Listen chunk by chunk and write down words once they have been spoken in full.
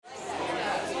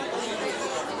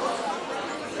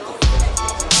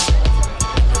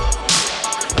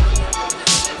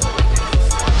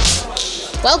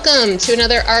Welcome to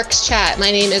another ARCS chat.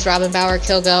 My name is Robin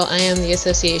Bauer-Kilgo. I am the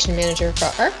Association Manager for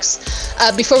ARCS.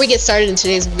 Before we get started in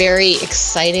today's very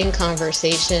exciting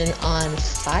conversation on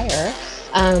fire,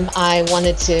 I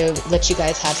wanted to let you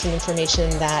guys have some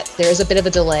information that there is a bit of a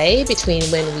delay between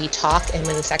when we talk and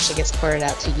when this actually gets ported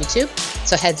out to YouTube.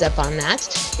 So heads up on that.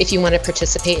 If you want to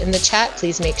participate in the chat,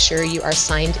 please make sure you are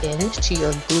signed in to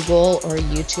your Google or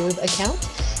YouTube account.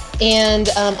 And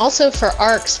also for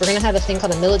ARCS, we're going to have a thing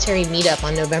called a military meetup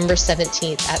on November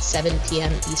 17th at 7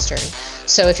 p.m. Eastern.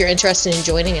 So if you're interested in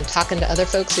joining and talking to other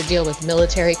folks who deal with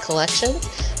military collections,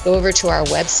 go over to our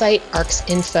website,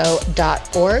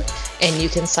 arcsinfo.org, and you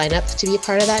can sign up to be a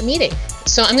part of that meeting.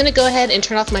 So I'm going to go ahead and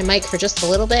turn off my mic for just a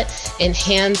little bit and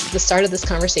hand the start of this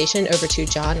conversation over to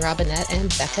John Robinette and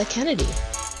Becca Kennedy.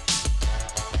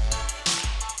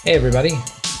 Hey, everybody.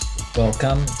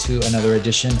 Welcome to another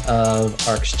edition of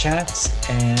ARCS Chats,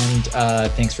 and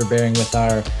thanks for bearing with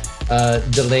our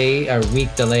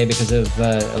week delay because of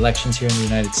elections here in the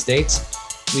United States.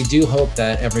 We do hope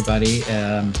that everybody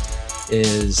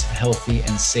is healthy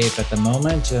and safe at the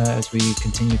moment as we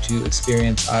continue to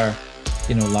experience our,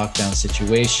 lockdown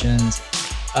situations.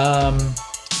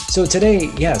 So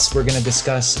today, yes, we're going to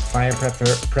discuss fire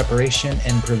preparation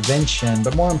and prevention,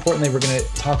 but more importantly, we're going to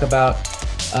talk about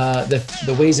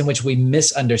the ways in which we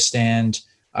misunderstand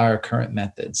our current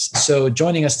methods. So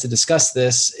joining us to discuss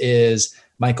this is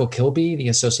Michael Kilby, the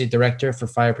Associate Director for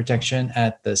Fire Protection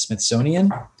at the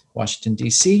Smithsonian, Washington,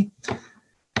 D.C.,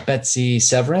 Betsy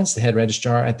Severance, the Head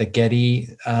Registrar at the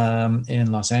Getty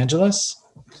in Los Angeles,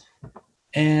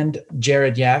 and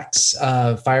Jared Yaks,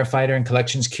 Firefighter and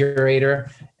Collections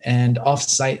Curator and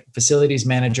Off-Site Facilities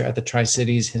Manager at the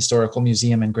Tri-Cities Historical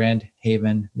Museum in Grand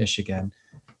Haven, Michigan.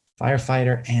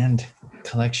 Firefighter and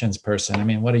collections person. I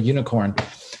mean, what a unicorn.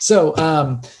 So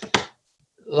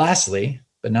lastly,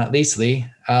 but not leastly,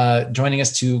 joining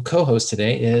us to co-host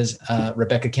today is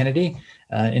Rebecca Kennedy,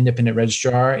 Independent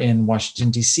Registrar in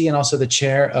Washington, D.C., and also the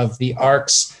chair of the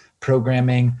ARCS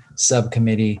Programming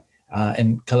Subcommittee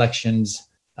and Collections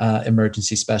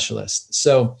Emergency Specialist.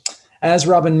 So as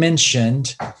Robin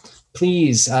mentioned,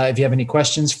 please, if you have any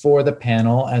questions for the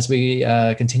panel as we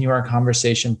continue our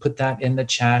conversation, put that in the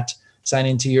chat, sign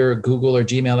into your Google or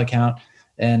Gmail account,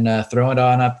 and throw it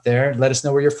on up there. Let us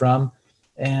know where you're from.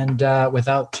 And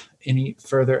without any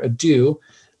further ado,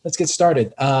 let's get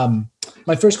started.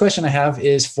 My first question I have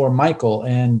is for Michael,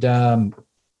 and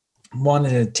wanted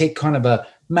to take kind of a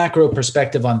macro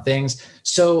perspective on things.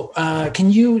 So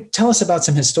can you tell us about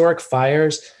some historic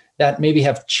fires that maybe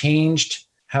have changed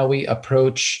how we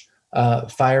approach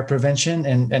fire prevention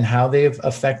and how they've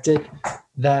affected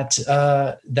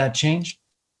that change?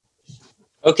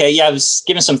 Okay, yeah, I was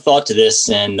giving some thought to this,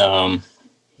 and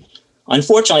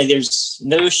unfortunately, there's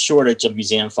no shortage of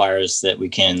museum fires that we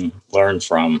can learn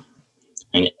from.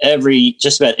 And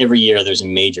just about every year, there's a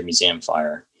major museum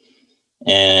fire.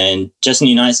 And just in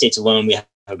the United States alone, we have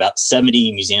about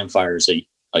 70 museum fires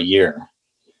a year.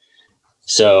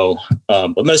 So,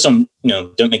 but most of them,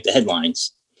 don't make the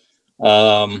headlines.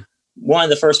 One of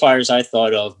the first fires I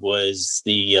thought of was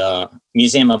the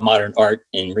Museum of Modern Art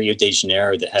in Rio de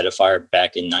Janeiro that had a fire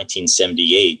back in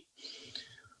 1978.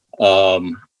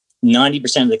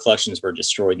 90% of the collections were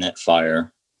destroyed in that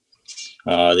fire.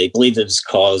 They believed it was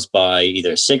caused by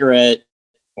either a cigarette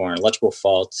or an electrical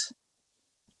fault.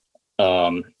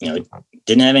 Didn't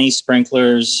have any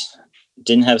sprinklers,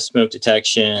 didn't have smoke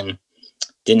detection,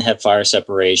 didn't have fire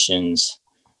separations.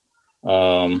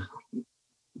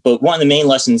 But one of the main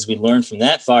lessons we learned from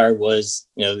that fire was,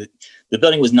 the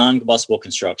building was non-combustible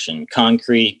construction,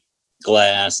 concrete,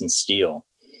 glass, and steel.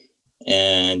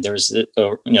 And there was, an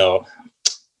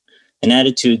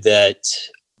attitude that,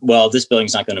 well, this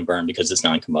building's not going to burn because it's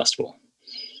non-combustible.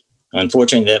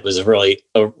 Unfortunately, that was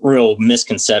a real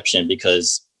misconception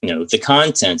because, the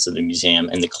contents of the museum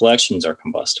and the collections are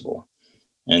combustible.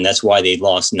 And that's why they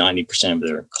lost 90% of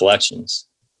their collections.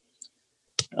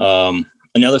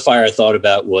 Another fire I thought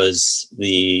about was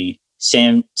the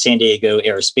San Diego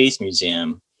Aerospace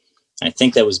Museum. I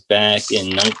think that was back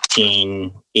in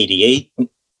 1988.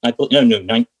 I think it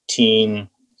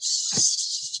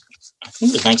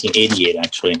was 1988,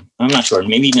 actually. I'm not sure.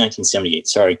 Maybe 1978.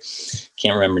 Sorry.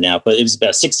 Can't remember now. But it was about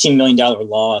a $16 million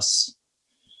loss.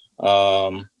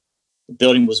 The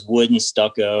building was wood and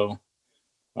stucco.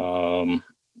 The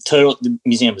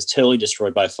museum was totally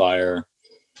destroyed by fire.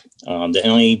 The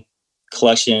only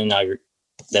collection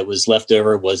that was left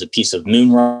over was a piece of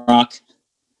moon rock.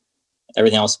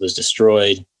 Everything else was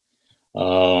destroyed.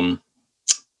 And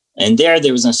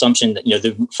there was an assumption that,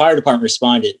 the fire department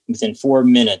responded within 4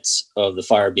 minutes of the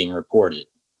fire being reported.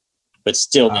 but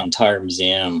still the entire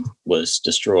museum was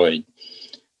destroyed.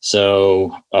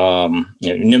 So, no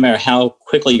matter how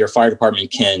quickly your fire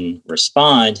department can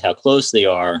respond, how close they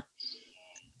are,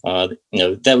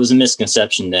 that was a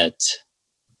misconception that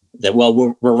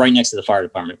well, we're right next to the fire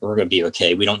department. We're going to be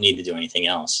okay. We don't need to do anything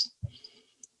else.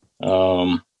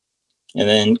 And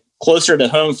then closer to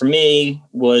home for me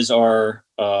was our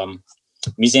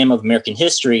Museum of American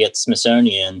History at the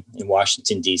Smithsonian in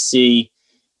Washington, D.C.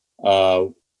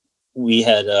 We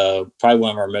had probably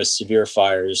one of our most severe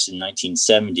fires in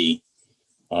 1970.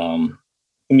 The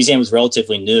museum was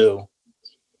relatively new,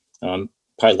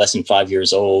 probably less than 5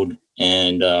 years old.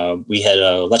 And we had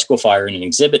an electrical fire in an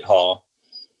exhibit hall.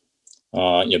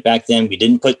 Back then, we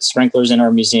didn't put sprinklers in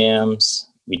our museums.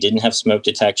 We didn't have smoke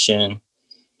detection.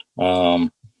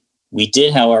 We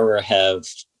did, however, have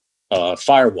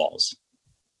firewalls,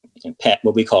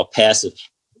 what we call passive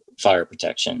fire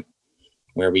protection,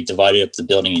 where we divided up the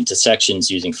building into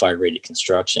sections using fire-rated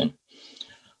construction.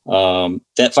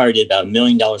 That fire did about $1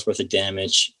 million worth of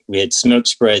damage. We had smoke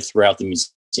spread throughout the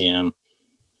museum,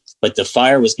 but the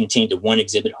fire was contained to one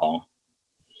exhibit hall.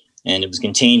 And it was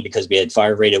contained because we had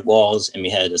fire-rated walls and we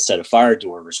had a set of fire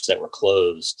doors that were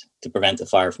closed to prevent the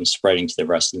fire from spreading to the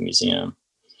rest of the museum.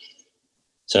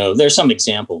 So there's some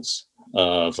examples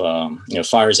of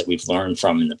fires that we've learned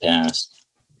from in the past.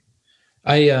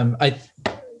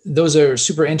 Those are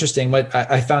super interesting. What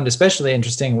I found especially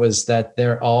interesting was that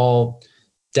they're all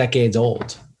decades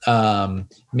old,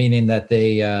 meaning that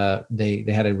they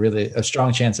had a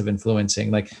strong chance of influencing.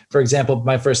 Like, for example,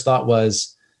 my first thought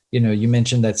was, you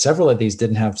mentioned that several of these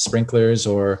didn't have sprinklers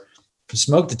or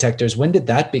smoke detectors. When did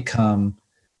that become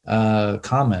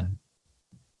common?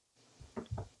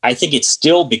 I think it's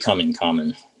still becoming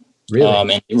common. Really?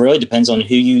 And it really depends on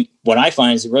what I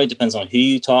find is it really depends on who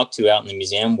you talk to out in the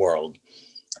museum world.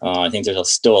 I think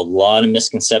there's still a lot of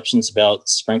misconceptions about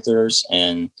sprinklers.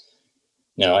 And,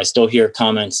 I still hear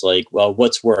comments like, well,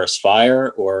 what's worse, fire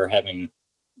or having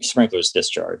sprinklers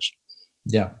discharge?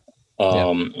 Yeah.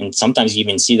 And sometimes you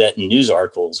even see that in news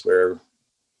articles where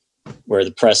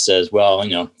the press says, well,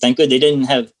 thank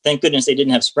goodness they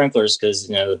didn't have sprinklers because,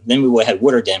 then we would have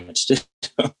water damage too.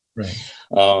 Right.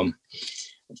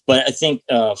 But I think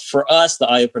for us, the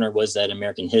eye opener was that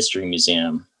American History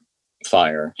Museum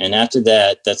fire. And after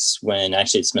that, that's when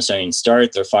actually the Smithsonian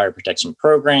started their fire protection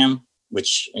program,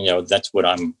 which, that's what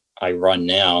I run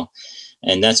now.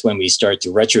 And that's when we start to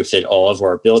retrofit all of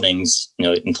our buildings,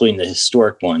 including the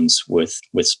historic ones with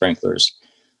sprinklers.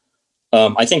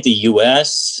 I think the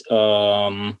U.S.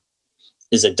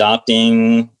 Is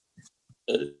adopting,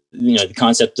 the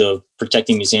concept of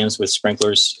protecting museums with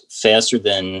sprinklers faster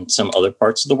than some other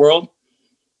parts of the world,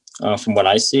 from what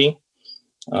I see.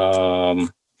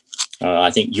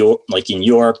 I think in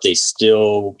Europe, they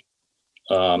still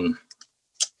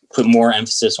put more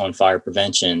emphasis on fire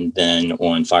prevention than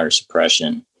on fire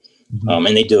suppression. Mm-hmm.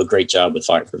 And they do a great job with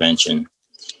fire prevention.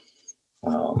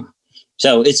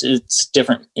 So it's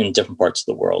different in different parts of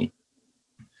the world.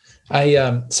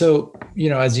 So,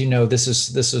 as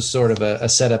this is sort of a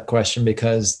setup question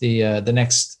because the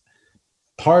next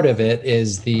part of it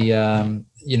is the,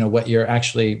 what you're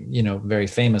actually, very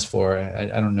famous for. I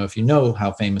don't know if you know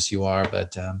how famous you are,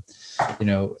 but, I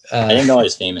didn't know I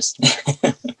was famous.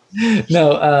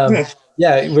 No.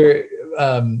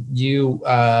 You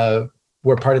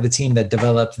were part of the team that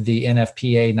developed the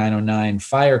NFPA 909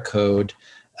 fire code,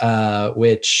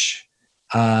 which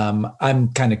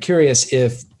I'm kind of curious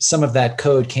if some of that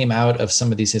code came out of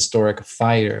some of these historic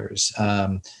fires.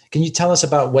 Can you tell us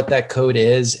about what that code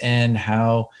is and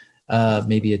how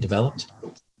maybe it developed?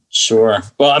 Sure.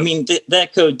 Well, I mean,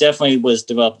 that code definitely was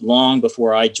developed long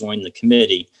before I joined the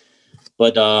committee.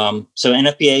 But so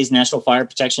NFPA is National Fire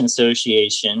Protection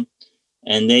Association,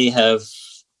 and they have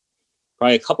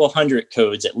probably a couple of hundred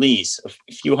codes, at least a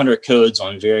few hundred codes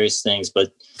on various things.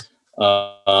 But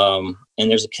and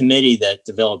there's a committee that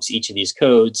develops each of these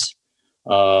codes.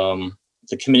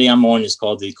 The committee I'm on is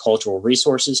called the Cultural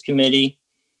Resources Committee.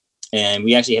 And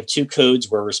we actually have two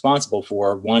codes we're responsible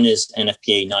for. One is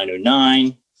NFPA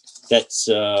 909. That's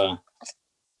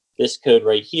this code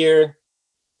right here.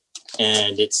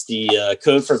 And it's the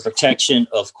Code for Protection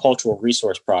of Cultural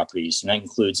Resource Properties. And that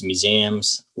includes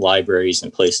museums, libraries,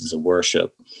 and places of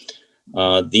worship.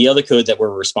 The other code that we're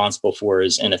responsible for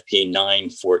is NFPA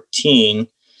 914.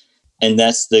 And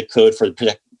that's the Code for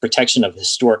the Protection of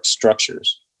Historic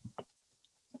Structures.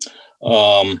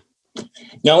 Now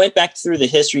I went back through the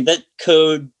history. That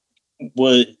code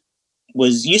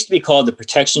was used to be called the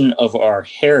Protection of Our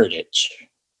Heritage.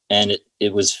 And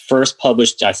it was first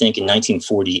published, I think, in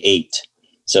 1948.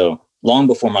 So long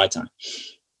before my time.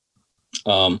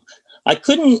 I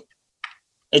couldn't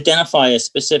identify a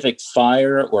specific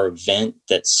fire or event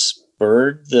that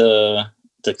spurred the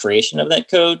creation of that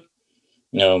code.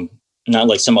 Not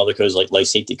like some other codes, like life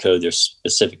safety code. There's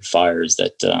specific fires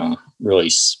that really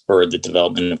spurred the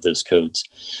development of those codes.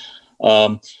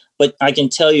 But I can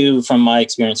tell you from my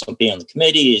experience of being on the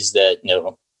committee is that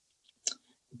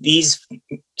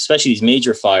especially these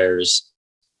major fires,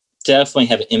 definitely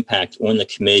have an impact on the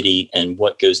committee and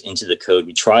what goes into the code.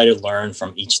 We try to learn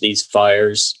from each of these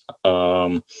fires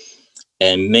and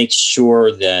make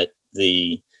sure that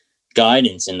the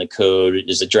guidance in the code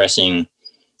is addressing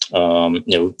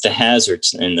the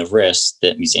hazards and the risks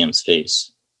that museums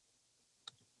face.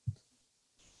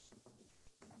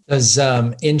 Does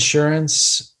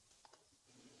insurance?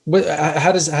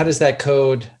 How does that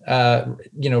code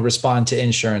respond to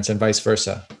insurance and vice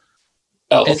versa?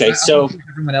 Oh, okay. So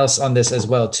everyone else on this as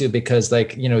well too, because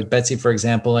Betsy, for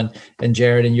example, and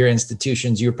Jared, in your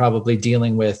institutions, you're probably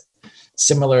dealing with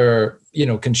similar,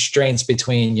 constraints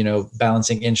between,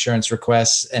 balancing insurance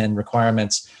requests and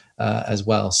requirements as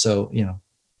well. So,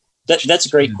 that's a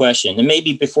great question. And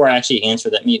maybe before I actually answer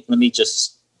that, let me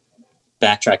just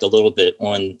backtrack a little bit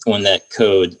on that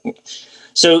code.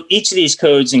 So each of these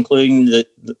codes, including the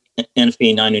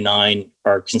NFPA 909,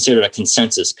 are considered a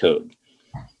consensus code.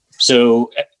 So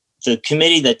the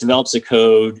committee that develops a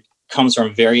code comes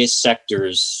from various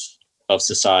sectors of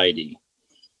society.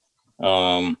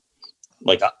 I'm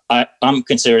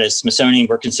considered, as Smithsonian,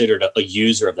 we're considered a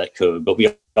user of that code, but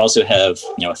we also have,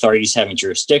 authorities having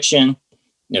jurisdiction,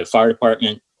 fire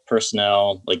department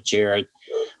personnel like Jared.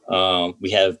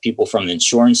 We have people from the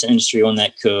insurance industry on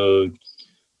that code.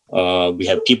 We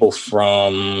have people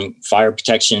from fire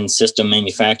protection system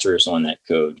manufacturers on that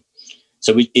code.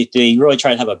 So they really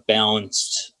try to have a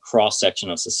balanced cross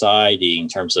section of society in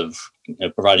terms of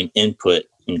providing input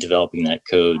in developing that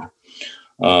code.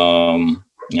 I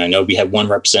know we have one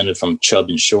representative from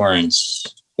Chubb Insurance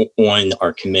on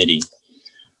our committee.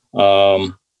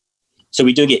 So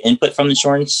we do get input from the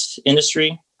insurance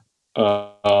industry.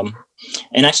 And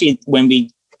actually, when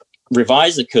we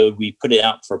revise the code, we put it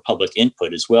out for public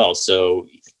input as well. So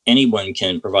anyone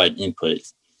can provide input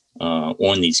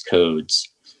on these codes.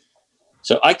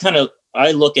 So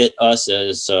I look at us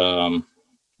as,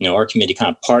 our committee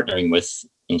kind of partnering with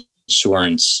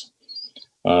insurance.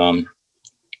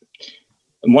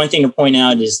 One thing to point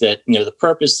out is that, the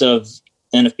purpose of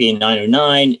NFPA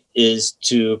 909 is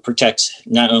to protect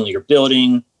not only your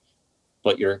building,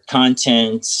 but your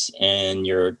contents and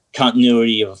your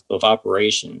continuity of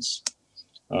operations,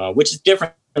 which is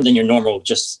different than your normal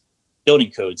just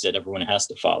building codes that everyone has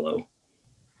to follow.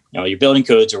 Your building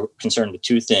codes are concerned with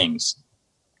two things: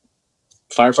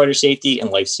 firefighter safety and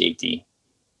life safety.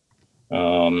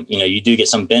 You do get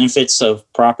some benefits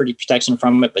of property protection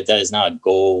from it, but that is not a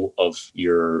goal of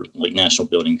your national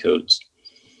building codes.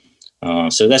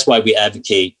 So that's why we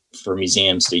advocate for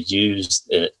museums to use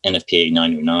the NFPA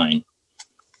 909.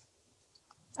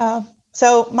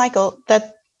 So Michael,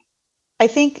 I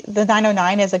think the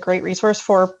 909 is a great resource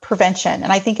for prevention.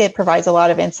 And I think it provides a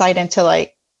lot of insight into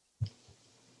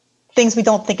things we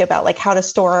don't think about, like how to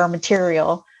store our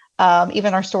material,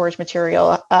 even our storage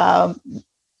material,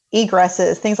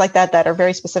 egresses, things like that are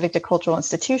very specific to cultural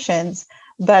institutions.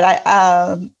 But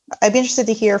I'd be interested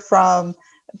to hear from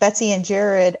Betsy and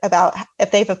Jared about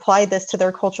if they've applied this to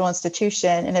their cultural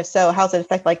institution, and if so, how does it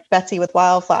affect Betsy with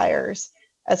wildfires,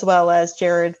 as well as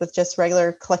Jared with just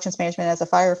regular collections management as a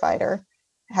firefighter?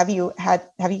 Have you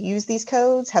used these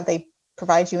codes? Have they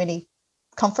provided you any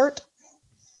comfort?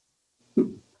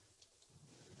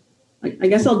 I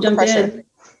guess I'll jump in.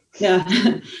 Yeah,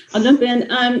 I'll jump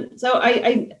in. So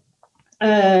I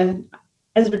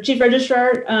as the chief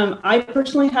registrar, I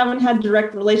personally haven't had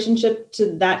direct relationship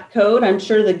to that code. I'm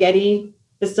sure the Getty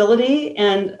facility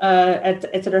and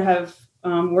et cetera have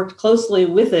worked closely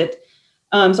with it.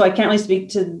 So I can't really speak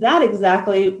to that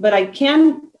exactly, but I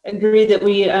can agree that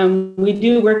we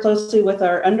do work closely with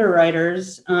our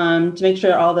underwriters to make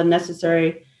sure all the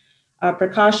necessary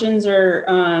precautions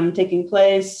are taking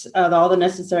place, all the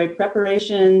necessary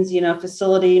preparations,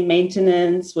 facility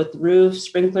maintenance with roofs,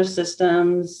 sprinkler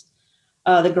systems,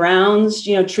 the grounds,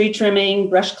 tree trimming,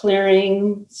 brush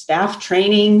clearing, staff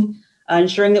training,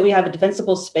 ensuring that we have a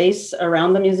defensible space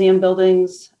around the museum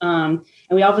buildings. And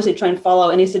we obviously try and follow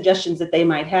any suggestions that they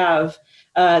might have.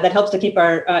 That helps to keep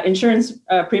our insurance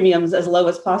premiums as low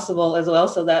as possible as well.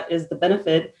 So that is the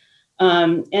benefit.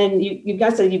 And you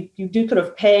guys said you do kind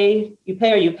of pay, you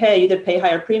either pay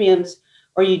higher premiums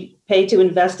or you pay to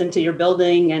invest into your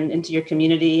building and into your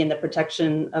community and the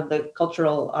protection of the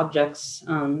cultural objects,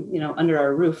 under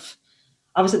our roof.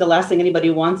 obviously the last thing anybody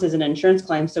wants is an insurance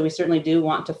claim. So we certainly do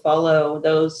want to follow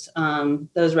those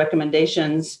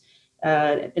recommendations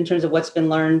in terms of what's been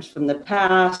learned from the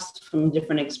past, from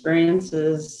different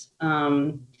experiences.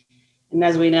 And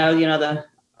as we know, the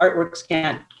artworks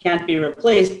can't be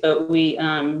replaced, but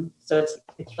so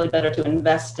it's really better to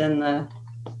invest in the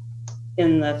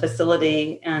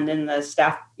facility and in the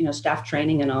staff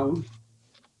training and all.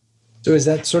 So is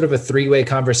that sort of a three-way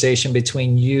conversation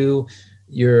between you,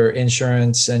 your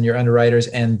insurance and your underwriters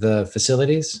and the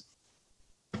facilities?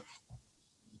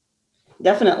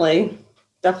 Definitely.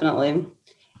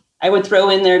 I would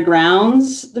throw in their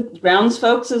the grounds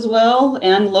folks as well,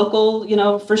 and local,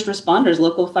 first responders,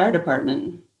 local fire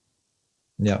department.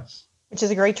 Yeah. Which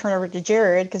is a great turnover to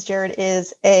Jared, because Jared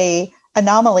is a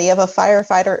anomaly of a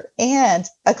firefighter and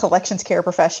a collections care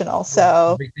professional.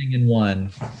 So everything in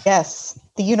one. Yes,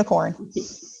 the unicorn.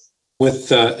 With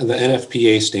the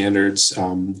NFPA standards,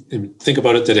 think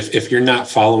about it that if you're not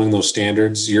following those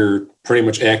standards, you're pretty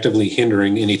much actively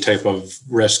hindering any type of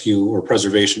rescue or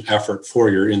preservation effort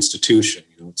for your institution.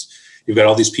 You've got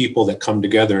all these people that come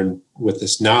together and with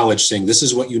this knowledge saying, this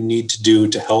is what you need to do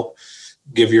to help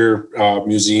give your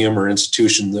museum or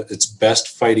institution its best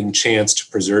fighting chance to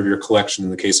preserve your collection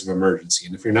in the case of emergency.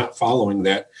 And if you're not following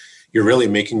that, you're really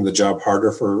making the job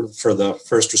harder for the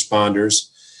first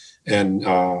responders, and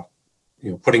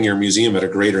putting your museum at a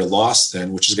greater loss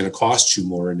then, which is going to cost you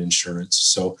more in insurance.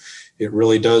 So it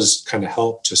really does kind of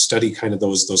help to study kind of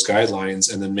those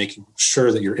guidelines and then making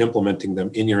sure that you're implementing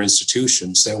them in your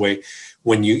institutions. That way,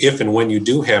 if and when you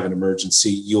do have an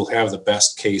emergency, you'll have the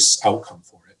best case outcome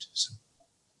for it. So.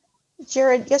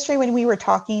 Jared, yesterday when we were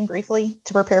talking briefly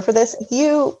to prepare for this,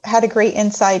 you had a great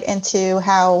insight into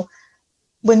how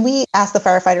when we ask the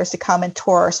firefighters to come and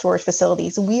tour our storage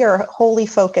facilities, we are wholly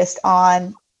focused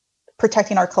on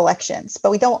protecting our collections, but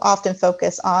we don't often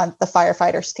focus on the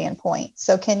firefighter standpoint.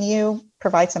 So can you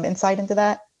provide some insight into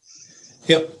that?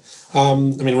 Yep.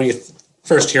 When you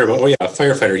first hear about, a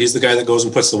firefighter, he's the guy that goes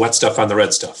and puts the wet stuff on the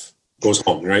red stuff, goes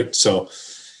home, right? So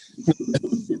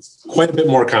it's quite a bit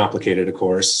more complicated, of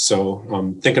course.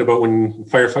 So thinking about when the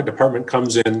firefighter department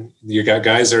comes in, you got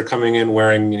guys that are coming in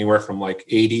wearing anywhere from like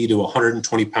 80 to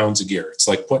 120 pounds of gear. It's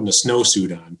like putting a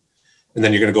snowsuit on, and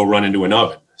then you're going to go run into an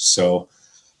oven. So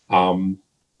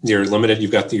you're limited.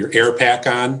 You've got your air pack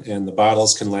on, and the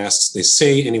bottles can last, they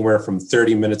say, anywhere from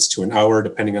 30 minutes to an hour,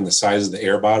 depending on the size of the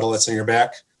air bottle that's on your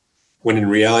back. When in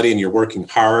reality, and you're working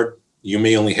hard, you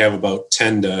may only have about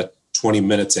 10 to 20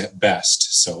 minutes at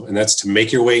best. So, and that's to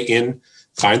make your way in,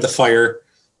 find the fire,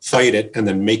 fight it, and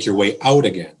then make your way out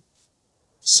again.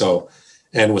 So,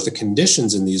 and with the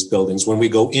conditions in these buildings, when we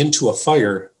go into a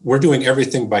fire, we're doing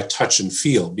everything by touch and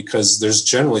feel, because there's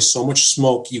generally so much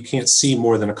smoke, you can't see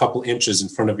more than a couple inches in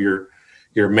front of your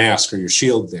mask or your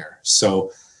shield there.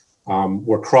 So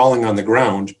we're crawling on the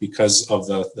ground because of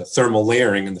the thermal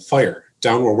layering in the fire.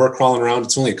 Down where we're crawling around,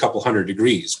 it's only a couple hundred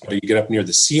degrees. But you get up near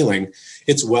the ceiling,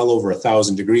 it's well over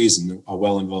 1,000 degrees in a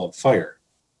well-involved fire.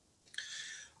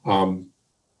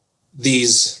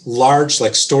 These large,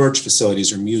 like storage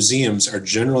facilities or museums, are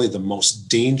generally the most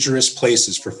dangerous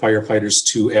places for firefighters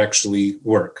to actually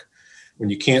work. When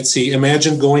you can't see,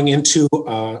 imagine going into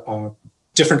a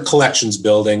different collections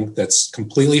building that's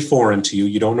completely foreign to you.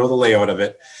 You don't know the layout of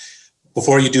it.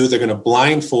 Before you do, they're going to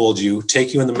blindfold you,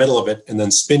 take you in the middle of it, and then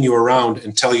spin you around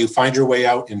and tell you, find your way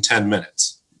out in 10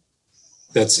 minutes.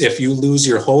 That's if you lose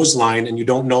your hose line and you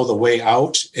don't know the way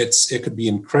out, it could be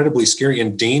incredibly scary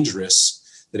and dangerous.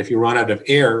 That if you run out of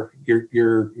air,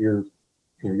 your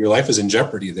life is in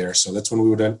jeopardy there. So that's when we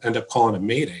would end up calling a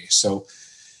mayday. So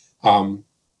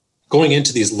going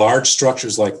into these large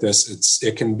structures like this,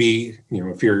 it can be,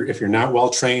 if you're not well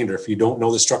trained, or if you don't know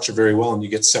the structure very well and you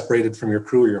get separated from your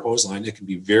crew or your hose line, it can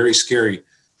be very scary.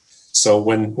 So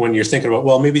when you're thinking about,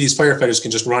 well, maybe these firefighters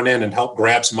can just run in and help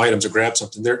grab some items or grab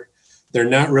something, they're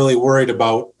not really worried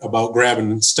about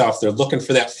grabbing stuff. They're looking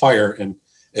for that fire, and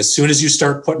as soon as you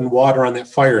start putting water on that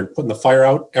fire and putting the fire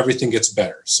out, everything gets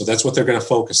better. So that's what they're going to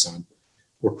focus on.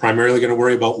 We're primarily going to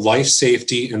worry about life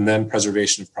safety and then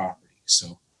preservation of property.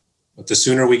 So, but the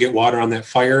sooner we get water on that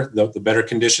fire, the better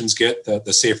conditions get,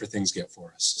 the safer things get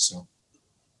for us.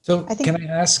 So can I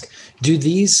ask, do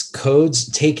these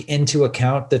codes take into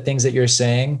account the things that you're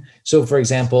saying? So for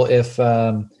example, if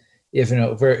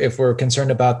we're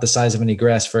concerned about the size of an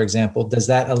egress, for example, does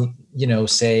that,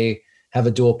 say, have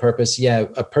a dual purpose? Yeah,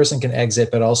 a person can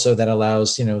exit, but also that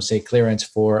allows, say, clearance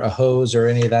for a hose or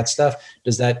any of that stuff.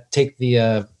 Does that take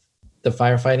the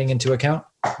firefighting into account?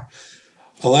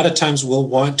 A lot of times we'll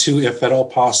want to, if at all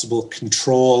possible,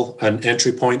 control an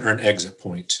entry point or an exit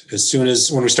point. As soon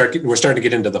as when we're starting to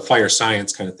get into the fire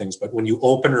science kind of things, but when you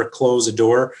open or close a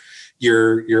door,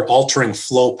 you're altering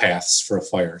flow paths for a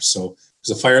fire. So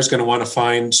because the fire is going to want to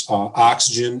find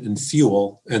oxygen and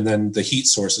fuel, and then the heat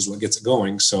source is what gets it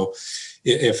going. So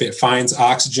if it finds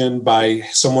oxygen by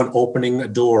someone opening a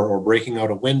door or breaking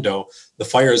out a window, the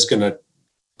fire is going to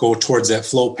go towards that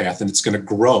flow path and it's going to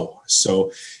grow.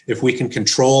 So if we can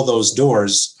control those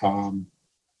doors and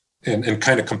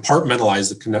kind of compartmentalize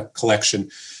the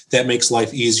collection, that makes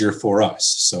life easier for us.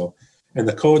 So, and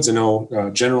the codes, I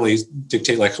know, generally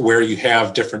dictate like where you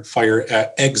have different fire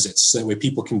exits, so that way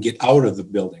people can get out of the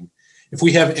building. If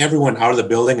we have everyone out of the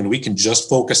building and we can just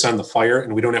focus on the fire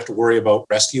and we don't have to worry about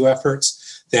rescue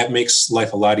efforts, that makes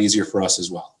life a lot easier for us as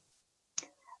well.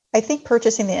 I think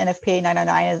purchasing the NFPA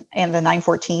 909 and the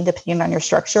 914, depending on your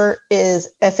structure, is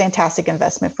a fantastic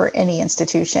investment for any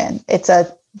institution. It's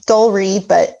a dull read,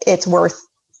 but it's worth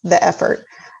the effort.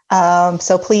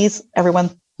 So please,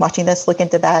 everyone watching this, look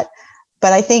into that.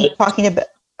 But I think talking about,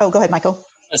 go ahead, Michael.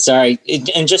 Sorry.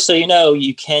 And just so you know,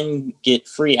 you can get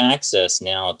free access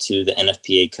now to the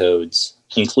NFPA codes,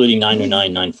 including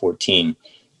 909, 914,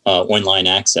 online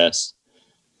access.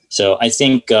 So I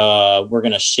think we're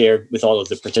going to share with all of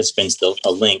the participants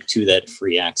a link to that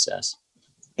free access.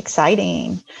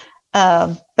 Exciting.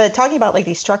 But talking about like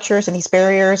these structures and these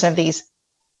barriers and these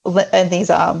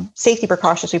safety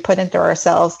precautions we put into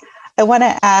ourselves, I want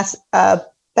to ask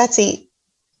Betsy,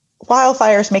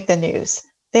 wildfires make the news.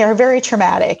 They are very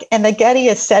traumatic, and the Getty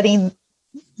is setting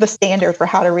the standard for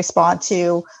how to respond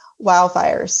to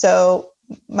wildfires. So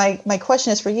my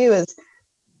question is for you is,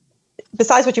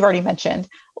 besides what you've already mentioned,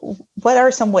 what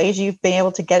are some ways you've been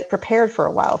able to get prepared for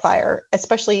a wildfire,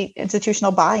 especially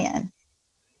institutional buy-in?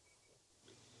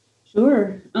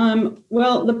 Sure.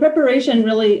 Well, the preparation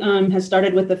really has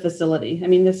started with the facility. I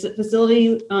mean, this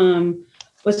facility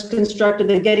was constructed,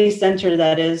 the Getty Center,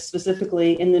 that is,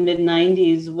 specifically in the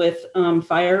mid-90s with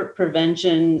fire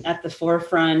prevention at the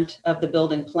forefront of the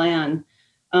building plan.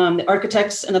 The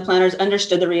architects and the planners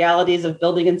understood the realities of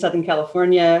building in Southern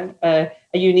California, a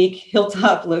unique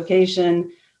hilltop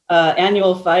location,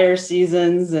 annual fire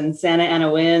seasons and Santa Ana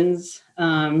winds,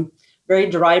 very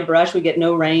dry brush. We get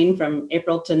no rain from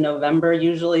April to November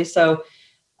usually. So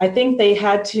I think they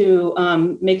had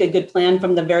to make a good plan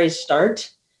from the very start.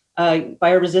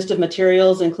 Fire-resistant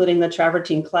materials, including the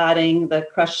travertine cladding, the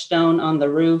crushed stone on the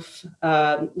roof,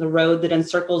 the road that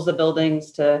encircles the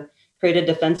buildings to create a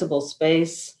defensible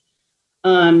space.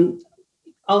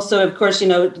 Also, of course,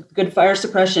 good fire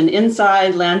suppression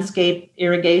inside, landscape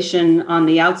irrigation on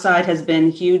the outside has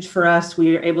been huge for us.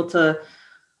 We are able to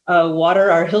water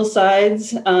our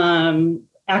hillsides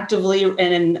actively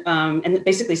and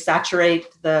basically saturate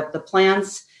the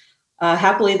plants.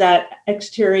 Happily, that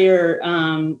exterior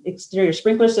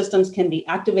sprinkler systems can be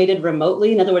activated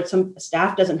remotely. In other words, some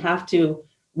staff doesn't have to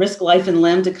risk life and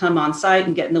limb to come on site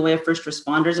and get in the way of first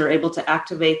responders. Are able to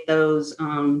activate those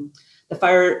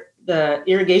the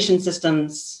irrigation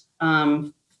systems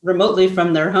remotely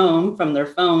from their home, from their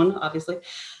phone, obviously.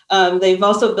 They've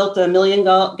also built a 1 million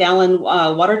gallon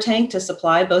water tank to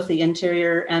supply both the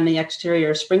interior and the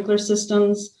exterior sprinkler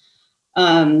systems.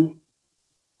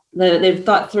 They've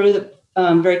thought through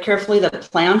very carefully the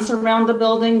plants around the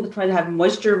building to try to have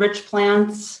moisture-rich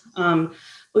plants.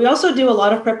 We also do a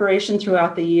lot of preparation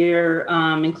throughout the year,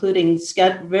 including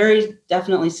very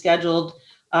definitely scheduled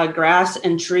grass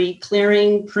and tree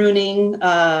clearing, pruning,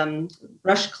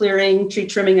 brush clearing, tree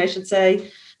trimming, I should say,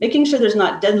 making sure there's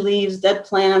not dead leaves, dead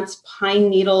plants, pine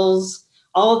needles.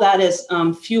 All of that is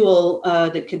fuel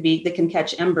that can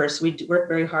catch embers. So we work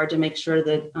very hard to make sure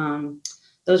that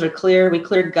those are clear. We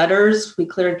cleared gutters. We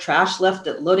cleared trash left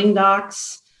at loading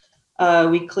docks.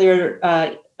 We could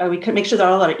make sure that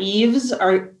all our eaves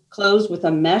are closed with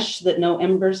a mesh that no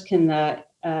embers can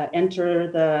enter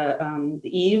the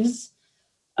eaves.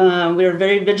 We're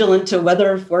very vigilant to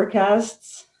weather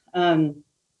forecasts.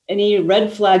 Any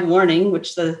red flag warning,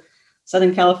 which the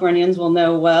Southern Californians will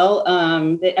know well,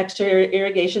 the exterior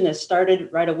irrigation is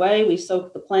started right away. We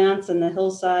soak the plants and the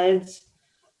hillsides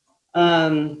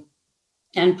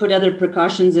and put other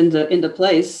precautions into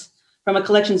place. From a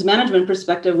collections management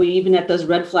perspective, we even at those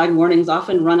red flag warnings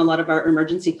often run a lot of our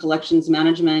emergency collections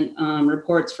management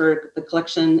reports for the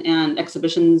collection and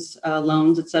exhibitions,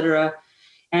 loans, et cetera.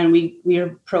 And we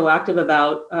are proactive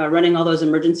about running all those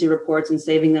emergency reports and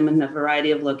saving them in a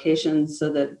variety of locations so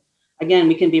that, again,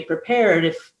 we can be prepared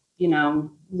if,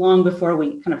 long before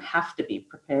we kind of have to be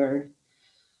prepared.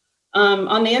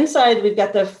 On the inside, we've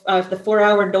got the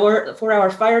 4-hour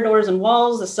fire doors and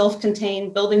walls, the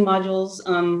self-contained building modules,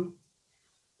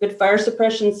 good fire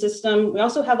suppression system. We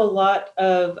also have a lot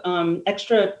of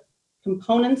extra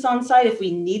components on site if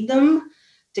we need them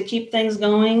to keep things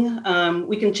going.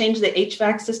 We can change the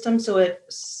HVAC system so it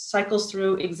cycles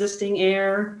through existing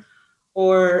air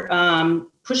or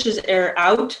pushes air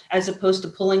out as opposed to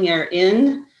pulling air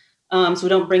in, so we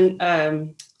don't bring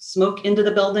smoke into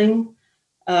the building.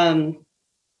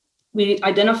 We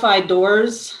identify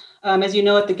doors. As you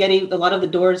know, at the Getty, a lot of the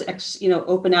doors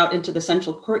open out into the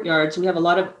central courtyard. So we have a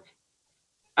lot of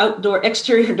outdoor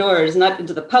exterior doors, not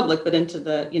into the public, but into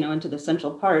the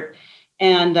central part.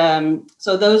 And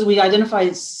so those, we identify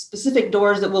specific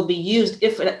doors that will be used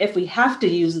if we have to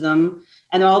use them,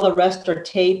 and all the rest are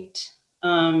taped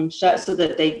shut so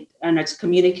that it's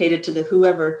communicated to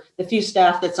the few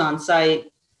staff that's on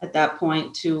site at that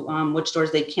point to which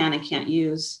doors they can and can't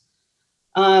use.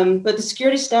 But the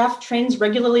security staff trains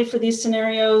regularly for these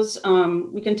scenarios.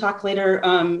 We can talk later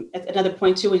at another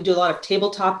point too. We do a lot of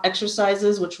tabletop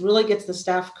exercises, which really gets the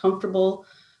staff comfortable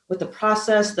with the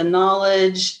process, the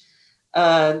knowledge,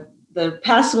 the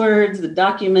passwords, the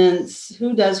documents,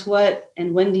 who does what,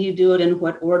 and when do you do it, in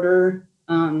what order.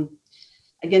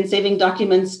 Again, saving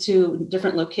documents to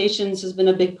different locations has been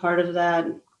a big part of that.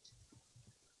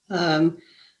 I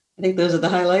think those are the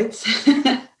highlights.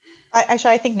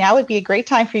 I think now would be a great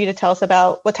time for you to tell us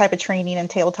about what type of training and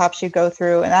tabletops you go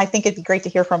through. And I think it'd be great to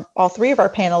hear from all three of our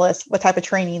panelists what type of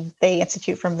training they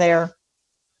institute from their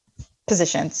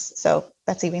positions. So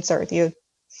let's even start with you,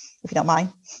 if you don't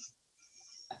mind.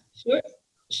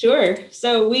 Sure.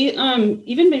 So we,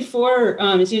 even before,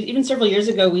 even several years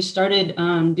ago, we started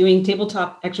doing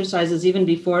tabletop exercises even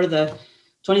before the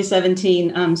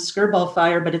 2017 Skirball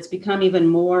fire, but it's become even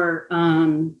more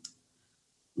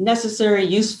necessary,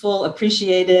 useful,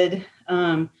 appreciated.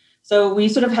 So we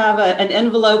sort of have an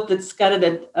envelope that's got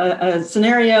a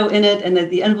scenario in it, and that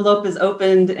the envelope is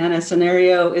opened and a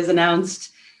scenario is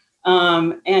announced.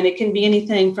 And it can be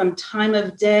anything from time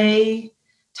of day,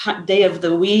 day of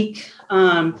the week.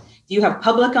 Do you have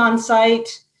public on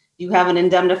site? Do you have an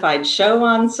indemnified show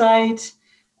on site?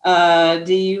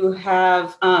 Do you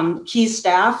have key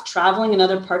staff traveling in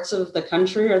other parts of the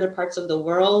country or other parts of the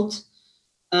world?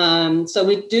 So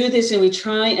we do this and we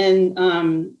try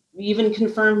and even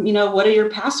confirm, what are your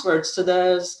passwords to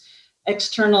those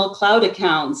external cloud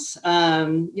accounts?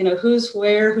 Who's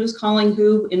where, who's calling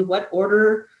who, in what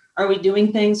order are we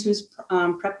doing things? Who's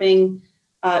prepping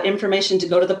information to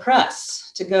go to the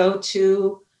press, to go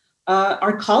to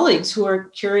our colleagues who are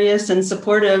curious and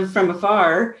supportive from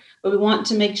afar, but we want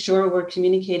to make sure we're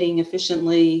communicating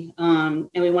efficiently, and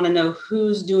we want to know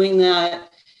who's doing that.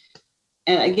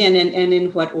 And again, and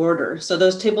in what order. So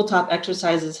those tabletop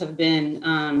exercises have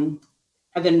been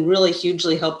really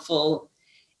hugely helpful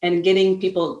in getting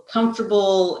people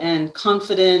comfortable and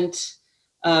confident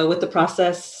with the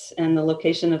process and the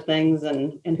location of things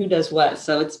and who does what.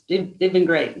 So they've been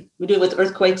great. We do it with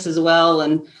earthquakes as well,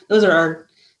 and those are our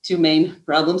two main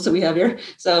problems that we have here.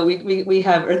 So we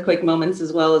have earthquake moments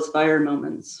as well as fire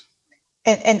moments.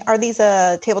 And are these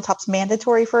tabletops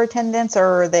mandatory for attendance,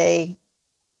 or are they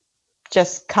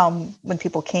just come when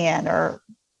people can, or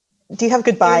do you have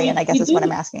good buy-in, I guess is what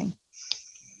I'm asking.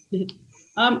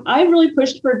 I really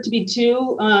pushed for it to be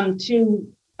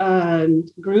two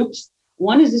groups.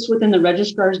 One is just within the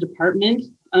registrar's department.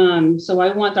 So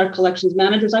I want our collections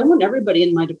managers, I want everybody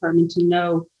in my department to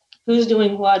know who's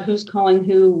doing what, who's calling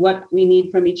who, what we need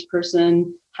from each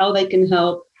person, how they can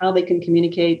help, how they can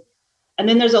communicate. And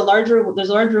then there's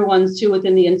larger ones too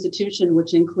within the institution,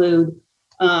 which include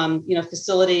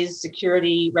facilities,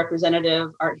 security,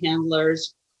 representative, art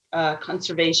handlers,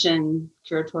 conservation,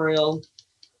 curatorial,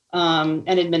 and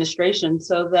administration.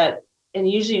 So that, and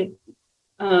usually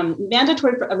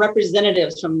mandatory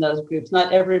representatives from those groups,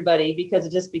 not everybody, because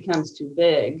it just becomes too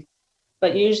big.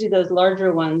 But usually those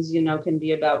larger ones, can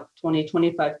be about 20,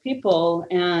 25 people.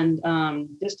 And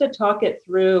just to talk it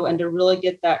through and to really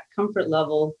get that comfort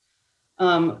level.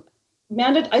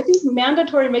 I think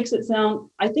mandatory makes it sound,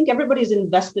 I think everybody's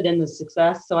invested in the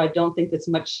success. So I don't think that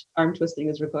much arm twisting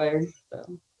is required.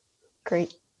 So.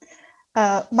 Great.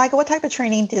 Michael, what type of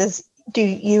training do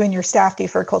you and your staff do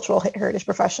for cultural heritage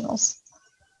professionals?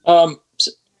 Well,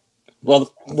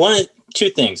 two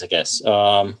things, I guess.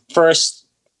 First,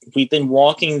 we've been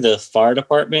walking the fire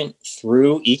department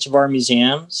through each of our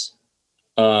museums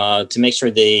to make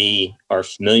sure they are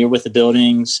familiar with the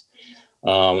buildings,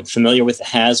 familiar with the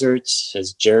hazards,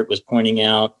 as Jarrett was pointing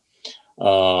out.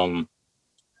 We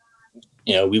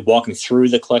walk them through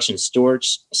the collection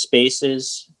storage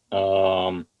spaces.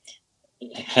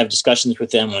 have discussions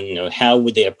with them on, how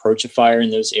would they approach a fire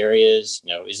in those areas?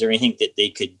 Is there anything that they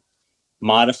could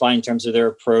modify in terms of their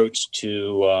approach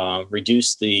to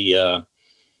reduce the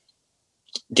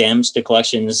damage to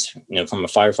collections, from a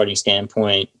firefighting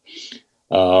standpoint?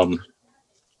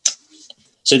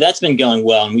 So that's been going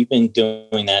well, and we've been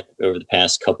doing that over the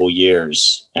past couple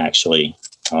years, actually.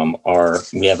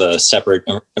 We have a separate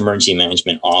emergency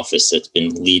management office that's been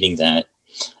leading that.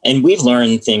 And we've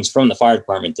learned things from the fire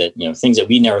department that, things that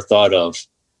we never thought of,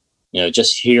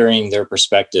 just hearing their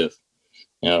perspective,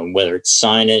 whether it's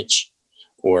signage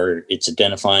or it's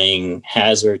identifying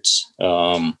hazards.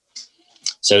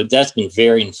 So that's been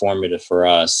very informative for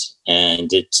us,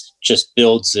 and it just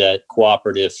builds that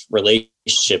cooperative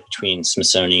relationship between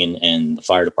Smithsonian and the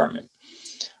fire department.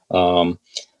 And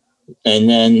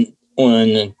then on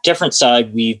a different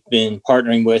side, we've been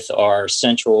partnering with our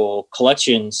central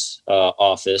collections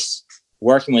office,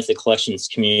 working with the collections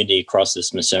community across the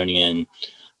Smithsonian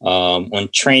on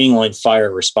training on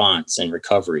fire response and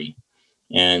recovery.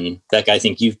 And Becca, I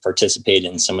think you've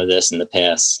participated in some of this in the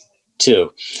past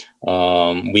too.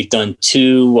 We've done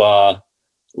 2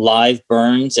 live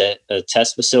burns at a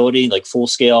test facility, like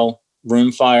full-scale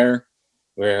room fire,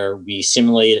 where we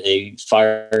simulated a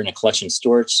fire in a collection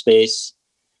storage space.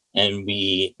 And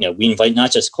we invite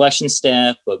not just collection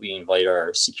staff, but we invite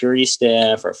our security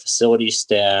staff, our facility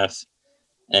staff,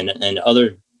 and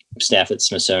other staff at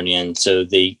Smithsonian, so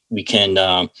we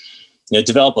can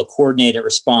develop a coordinated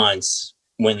response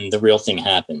when the real thing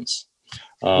happens.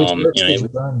 Which works did you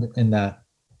burn in that?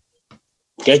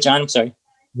 Okay, John, I'm sorry.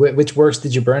 Which works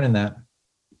did you burn in that?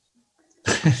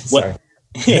 Sorry.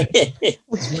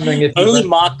 Only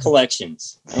mock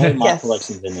collections. Only mock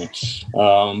collections in there.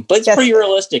 But it's pretty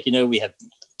realistic. We have,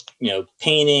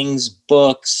 paintings,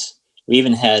 books. We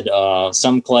even had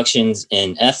some collections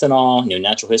in ethanol,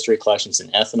 natural history collections in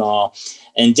ethanol,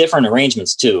 and different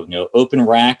arrangements too. Open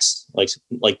racks, like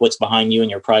what's behind you in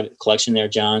your private collection there,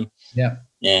 John. Yeah.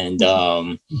 And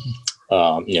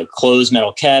closed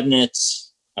metal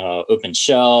cabinets, open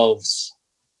shelves,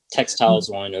 textiles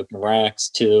on open racks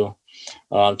too.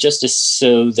 Just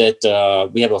so that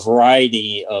we have a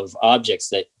variety of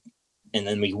objects and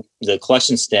then the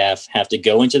collection staff have to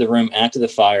go into the room after the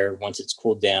fire once it's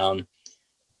cooled down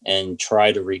and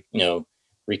try to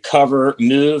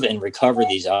move and recover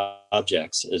these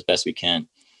objects as best we can.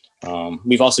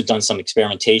 We've also done some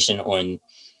experimentation on,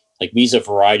 we use a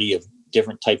variety of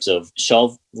different types of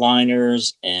shelf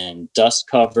liners and dust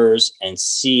covers and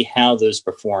see how those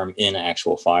perform in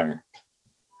actual fire.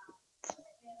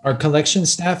 Are collection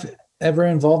staff ever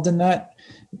involved in that?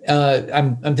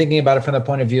 I'm thinking about it from the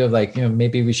point of view of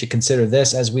maybe we should consider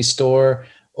this as we store,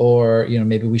 or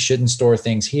maybe we shouldn't store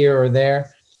things here or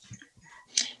there.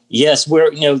 Yes,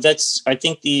 I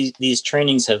think these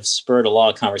trainings have spurred a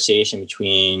lot of conversation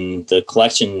between the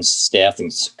collections staff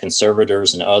and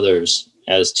conservators and others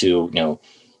as to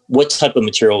what type of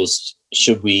materials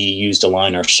should we use to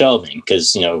line our shelving,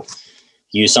 because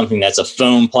use something that's a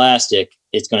foam plastic,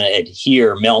 it's going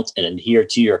to melt and adhere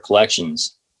to your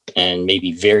collections, and may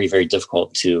be very, very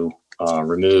difficult to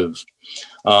remove.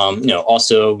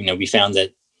 Also, we found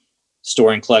that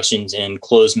storing collections in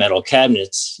closed metal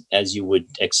cabinets, as you would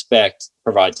expect,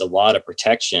 provides a lot of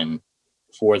protection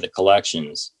for the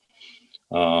collections.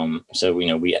 So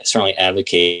we certainly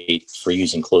advocate for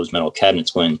using closed metal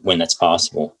cabinets when that's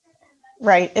possible.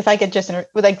 Right. If I could just,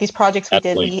 with these projects we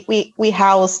Absolutely. did, we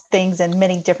house things in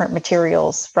many different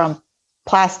materials, from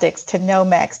plastics to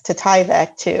Nomex to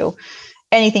Tyvek to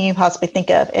anything you possibly think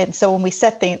of. And so when we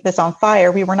set this on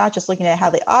fire, we were not just looking at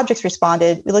how the objects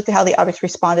responded. We looked at how the objects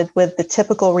responded with the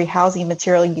typical rehousing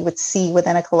material you would see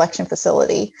within a collection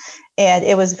facility. And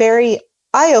it was very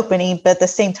eye-opening, but at the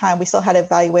same time, we still had to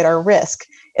evaluate our risk.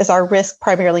 Is our risk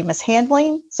primarily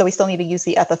mishandling? So we still need to use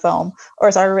the ethafoam, or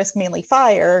is our risk mainly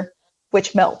fire,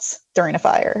 which melts during a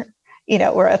fire,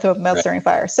 or ethafoam melts during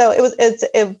fire. So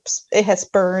it has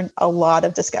spurred a lot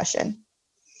of discussion.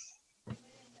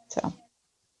 So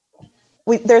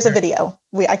there's a video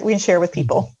we can share with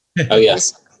people. Oh,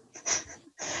 yes.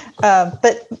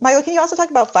 But Michael, can you also talk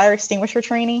about fire extinguisher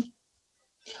training?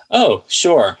 Oh,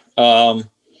 sure.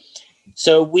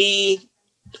 So we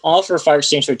offer fire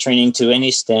extinguisher training to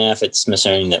any staff at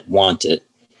Smithsonian that want it.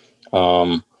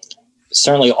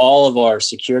 Certainly all of our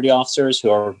security officers, who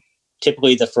are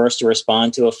typically the first to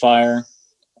respond to a fire,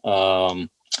 are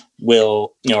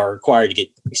required to get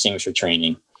extinguisher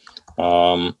training.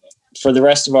 For the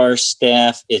rest of our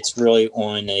staff, it's really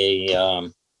on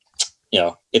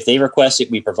if they request it,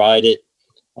 we provide it.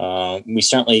 We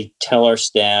certainly tell our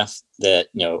staff that,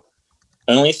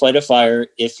 only fight a fire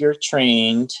if you're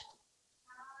trained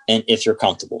and if you're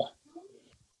comfortable.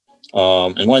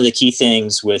 And one of the key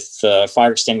things with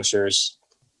fire extinguishers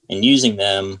and using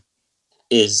them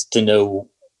is to know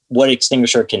what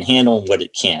extinguisher can handle and what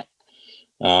it can't.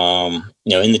 In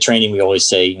the training, we always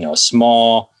say, a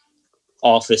small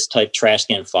office type trash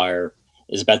can fire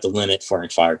is about the limit for a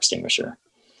fire extinguisher.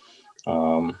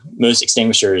 Most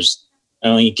extinguishers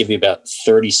only give you about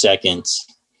 30 seconds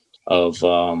of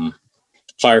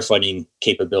firefighting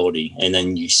capability, and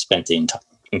then you spent the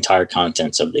entire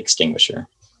contents of the extinguisher.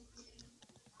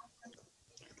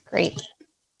 Great.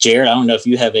 Jared, I don't know if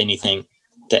you have anything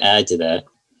to add to that.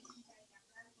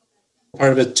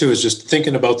 Part of it too is just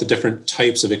thinking about the different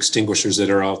types of extinguishers that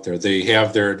are out there. They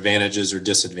have their advantages or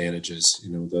disadvantages.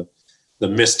 The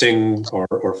misting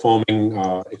or foaming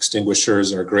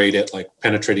extinguishers are great at like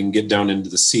penetrating, get down into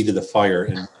the seat of the fire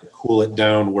and cool it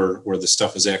down where the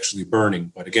stuff is actually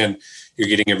burning. But again, you're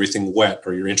getting everything wet,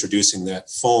 or you're introducing that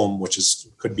foam, which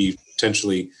could be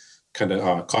potentially kind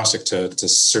of caustic to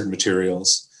certain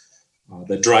materials.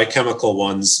 The dry chemical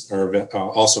ones are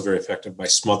also very effective by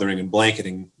smothering and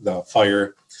blanketing the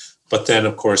fire. But then,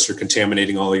 of course, you're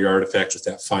contaminating all your artifacts with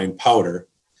that fine powder.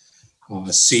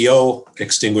 CO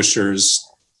extinguishers,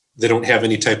 they don't have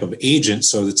any type of agent,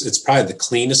 so it's probably the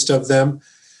cleanest of them.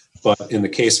 But in the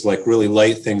case of like really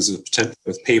light things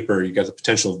with paper, you got the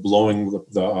potential of blowing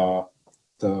the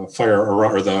fire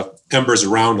or the embers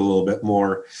around a little bit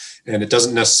more, and it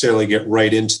doesn't necessarily get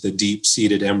right into the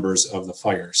deep-seated embers of the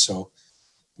fire. So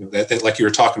that like you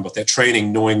were talking about, that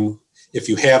training, knowing if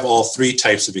you have all three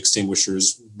types of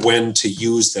extinguishers, when to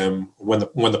use them, when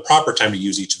the proper time to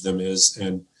use each of them is,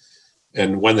 and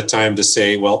when the time to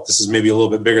say, well, this is maybe a little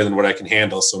bit bigger than what I can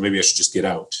handle, so maybe I should just get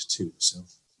out too. So,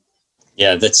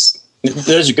 yeah,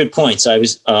 those are good points. I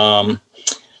was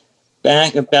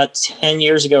back about 10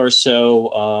 years ago or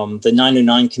so. The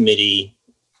 909 committee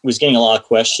was getting a lot of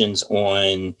questions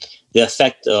on the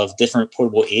effect of different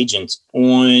portable agents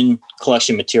on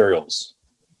collection materials,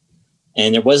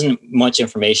 and there wasn't much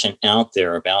information out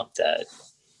there about that.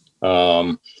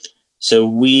 So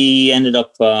we ended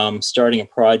up starting a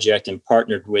project and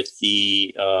partnered with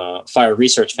the Fire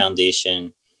Research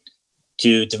Foundation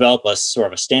to develop a sort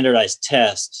of a standardized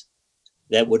test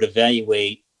that would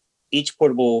evaluate each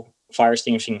portable fire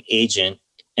extinguishing agent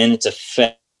and its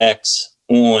effects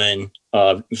on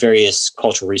various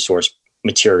cultural resource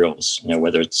materials,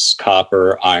 whether it's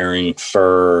copper, iron,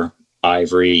 fur,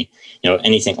 ivory,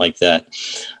 anything like that.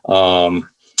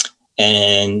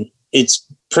 And it's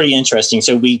pretty interesting.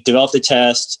 So we developed a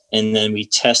test, and then we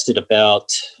tested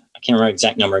about, I can't remember the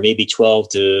exact number, maybe 12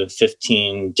 to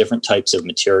 15 different types of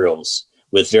materials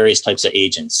with various types of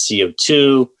agents,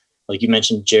 CO2, like you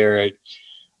mentioned, Jared,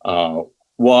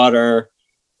 water,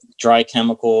 dry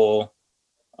chemical,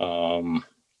 and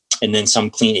then some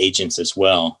clean agents as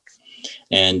well.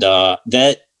 And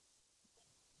that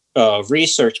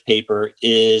research paper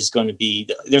is going to be,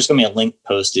 there's going to be a link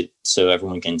posted so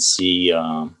everyone can see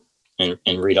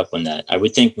and read up on that. I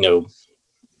would think,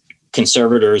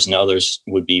 conservators and others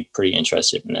would be pretty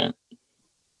interested in that.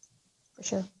 For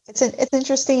sure. It's an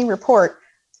interesting report.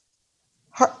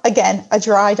 Again, a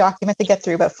dry document to get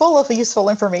through, but full of useful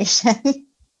information.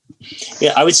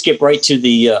 Yeah, I would skip right to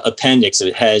the appendix.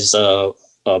 It has a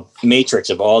matrix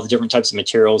of all the different types of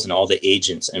materials and all the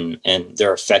agents and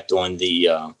their effect on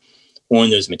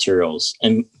those materials.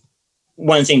 And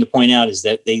one thing to point out is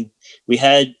that we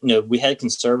had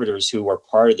conservators who were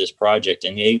part of this project,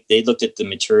 and they looked at the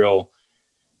material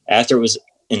after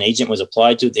an agent was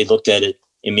applied to it. They looked at it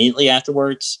immediately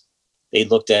afterwards. They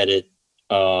looked at it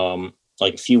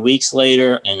like a few weeks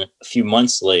later and a few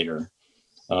months later,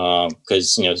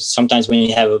 because sometimes when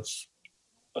you have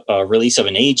a release of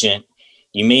an agent,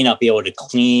 you may not be able to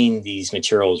clean these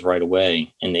materials right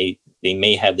away, and they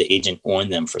may have the agent on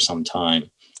them for some time.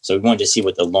 So we wanted to see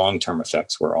what the long-term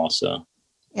effects were also.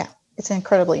 Yeah, it's an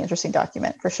incredibly interesting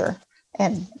document for sure.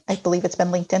 And I believe it's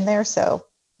been linked in there. So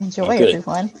enjoy,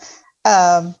 everyone.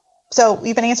 So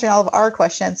we've been answering all of our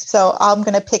questions. So I'm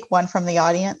going to pick one from the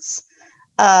audience.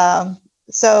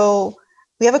 So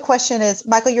we have a question is,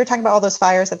 Michael, you were talking about all those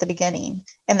fires at the beginning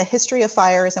and the history of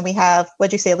fires. And we have,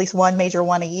 what'd you say, at least one major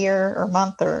one a year or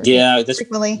month or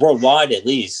frequently? Worldwide at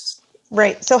least.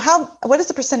 Right. So what is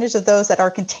the percentage of those that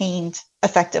are contained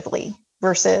effectively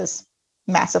versus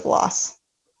massive loss?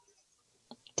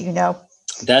 Do you know?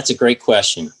 That's a great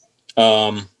question.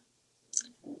 And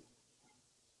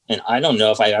I don't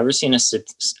know if I've ever seen a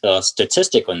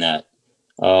statistic on that.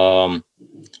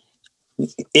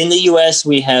 In the U.S.,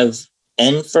 we have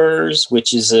NFIRS,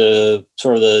 which is a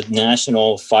sort of the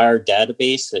national fire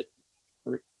database that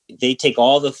they take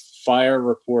all the fire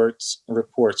reports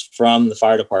from the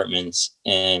fire departments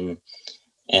and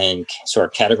sort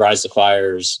of categorize the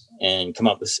fires and come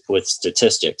up with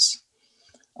statistics.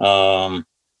 But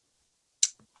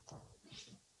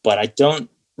I don't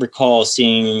recall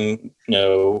seeing,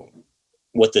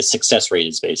 what the success rate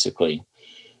is basically.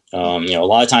 A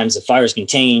lot of times the fire is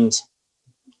contained,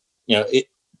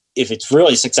 if it's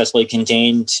really successfully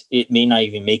contained, it may not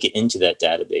even make it into that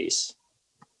database.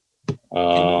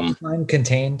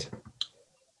 Contained.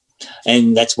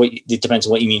 And it depends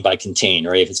on what you mean by contained,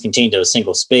 right? If it's contained to a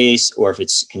single space or if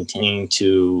it's contained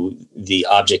to the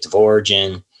object of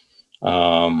origin.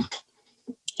 If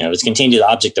it's contained to the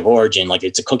object of origin, like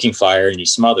it's a cooking fire and you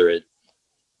smother it,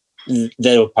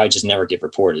 that'll probably just never get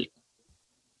reported.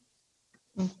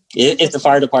 If the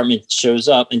fire department shows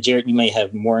up, and Jared, you may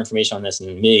have more information on this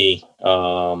than me.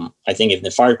 I think if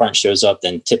the fire department shows up,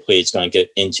 then typically it's going to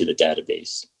get into the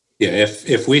database. Yeah,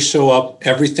 if we show up,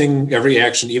 every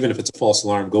action, even if it's a false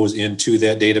alarm, goes into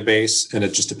that database, and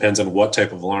it just depends on what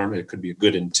type of alarm. It could be a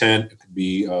good intent, it could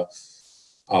be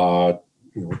a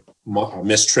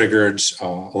mistriggered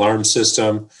alarm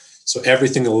system. So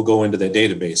everything that will go into that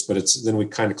database, but then we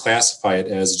kind of classify it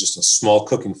as just a small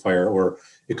cooking fire, or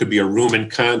it could be a room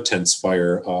and contents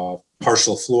fire,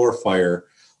 partial floor fire,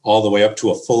 all the way up to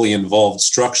a fully involved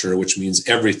structure, which means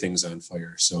everything's on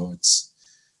fire. So it's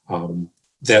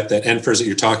that NFIRS that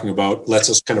you're talking about lets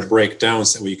us kind of break down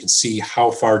so that you can see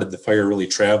how far did the fire really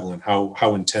travel and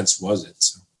how intense was it.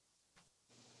 So.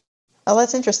 Oh,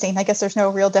 that's interesting. I guess there's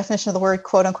no real definition of the word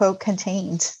 "quote unquote"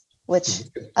 contained, which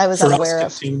I was unaware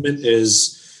of. Containment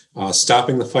is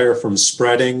stopping the fire from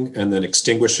spreading and then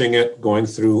extinguishing it, going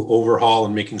through overhaul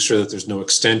and making sure that there's no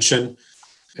extension.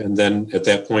 And then at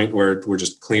that point we're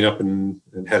just clean up and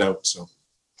head out. So.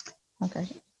 Okay.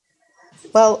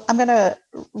 Well, I'm going to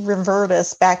revert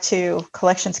us back to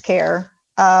collections care.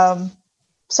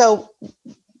 So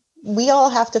we all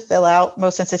have to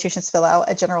most institutions fill out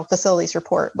a general facilities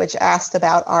report, which asked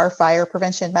about our fire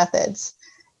prevention methods.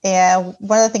 And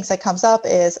one of the things that comes up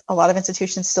is a lot of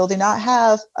institutions still do not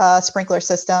have sprinkler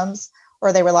systems,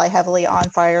 or they rely heavily on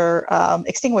fire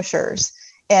extinguishers.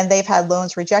 And they've had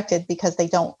loans rejected because they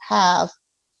don't have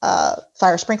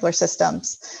fire sprinkler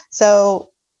systems.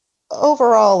 So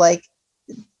overall,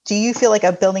 do you feel like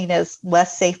a building is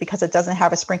less safe because it doesn't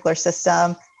have a sprinkler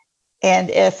system? And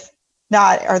if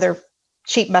not, are there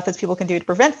cheap methods people can do to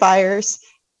prevent fires?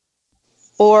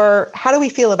 Or how do we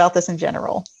feel about this in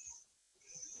general?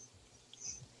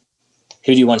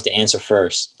 Who do you want to answer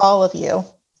first? All of you.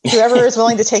 Whoever is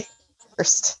willing to take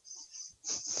first.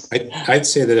 I'd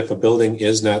say that if a building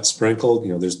is not sprinkled,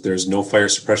 there's no fire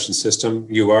suppression system,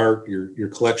 your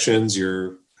collections,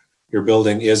 your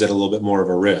building is at a little bit more of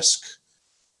a risk.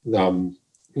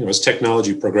 As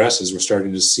technology progresses, we're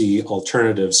starting to see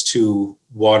alternatives to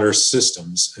water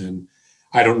systems. And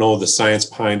I don't know the science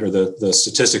behind or the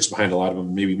statistics behind a lot of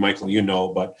them. Maybe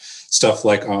Michael, but stuff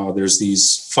like there's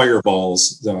these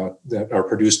fireballs that are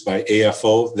produced by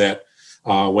AFO that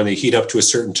when they heat up to a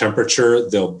certain temperature,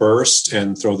 they'll burst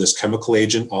and throw this chemical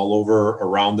agent all over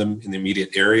around them in the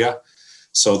immediate area.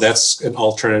 So that's an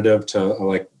alternative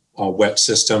to a wet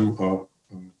system.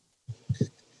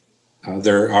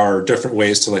 There are different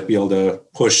ways to be able to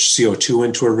push CO2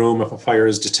 into a room if a fire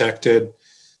is detected.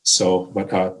 So,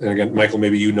 and again, Michael,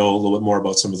 maybe a little bit more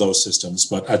about some of those systems,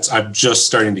 but I'm just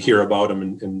starting to hear about them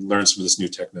and learn some of this new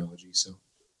technology. So,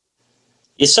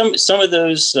 yeah, some of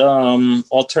those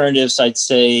alternatives, I'd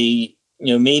say,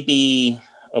 may be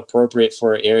appropriate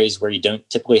for areas where you don't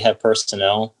typically have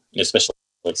personnel, especially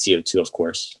like CO2, of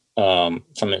course, from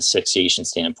an asphyxiation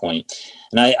standpoint.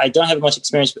 And I don't have much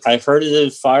experience. I've heard of the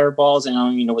fireballs, and I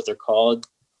don't even know what they're called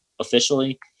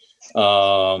officially.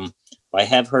 I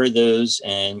have heard of those,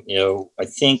 and I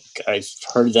think I've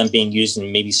heard of them being used in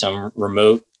maybe some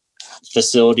remote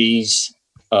facilities,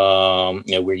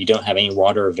 where you don't have any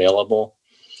water available.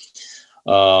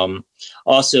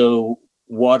 Also,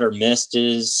 water mist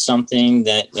is something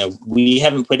that we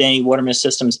haven't put any water mist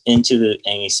systems into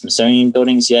any Smithsonian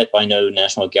buildings yet, but I know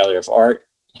National Gallery of Art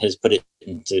has put it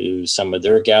into some of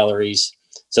their galleries.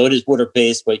 So it is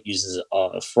water-based, but uses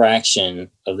a fraction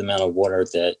of the amount of water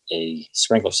that a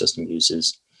sprinkler system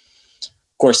uses.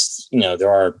 Of course, there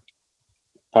are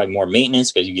probably more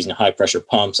maintenance because you're using high-pressure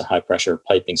pumps and high-pressure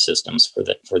piping systems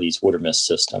for these water mist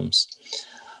systems.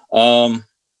 On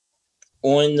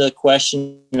the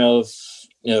question of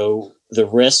the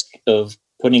risk of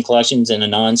putting collections in a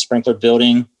non-sprinkler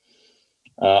building,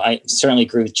 I certainly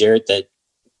agree with Jared that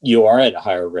you are at a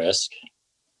higher risk.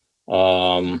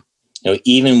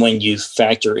 Even when you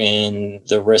factor in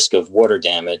the risk of water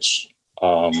damage,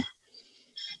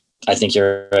 I think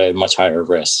you're at a much higher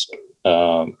risk.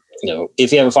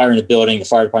 If you have a fire in a building, the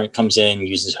fire department comes in,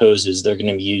 uses hoses, they're going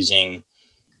to be using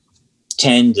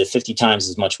 10 to 50 times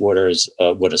as much water as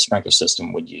what a sprinkler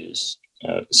system would use.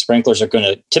 Sprinklers are going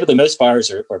to, typically most fires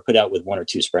are put out with 1 or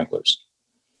 2 sprinklers.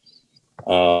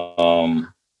 And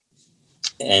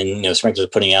sprinklers are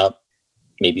putting out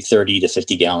maybe 30 to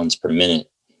 50 gallons per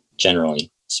minute,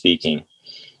 generally speaking.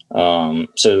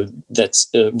 So that's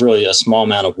really a small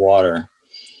amount of water.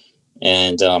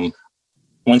 And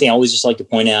one thing I always just like to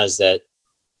point out is that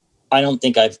I don't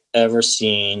think I've ever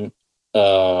seen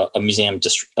a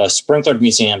sprinklered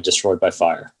museum destroyed by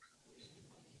fire.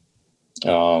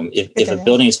 If a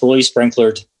building is fully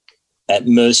sprinklered, at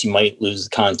most you might lose the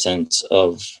contents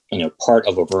of part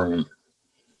of a room,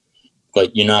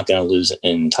 but you're not going to lose an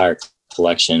entire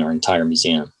collection or entire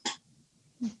museum.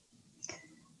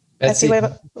 Betsy,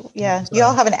 you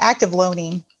all have an active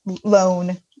loan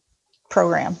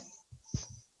program.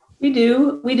 We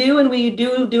do, and we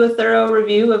do a thorough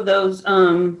review of those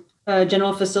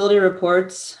general facility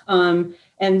reports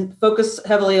and focus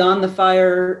heavily on the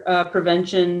fire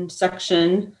prevention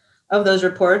section of those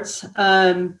reports.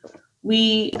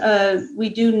 We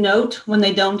do note when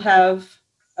they don't have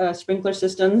sprinkler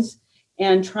systems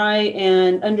and try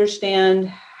and understand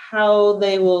how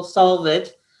they will solve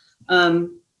it.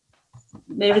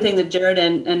 Everything that Jared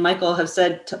and Michael have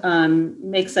said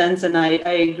makes sense, and I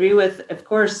agree with, of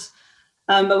course.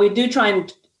 But we do try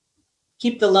and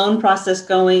keep the loan process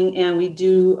going, and we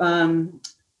do try and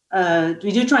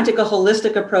take a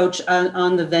holistic approach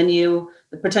on the venue,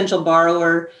 the potential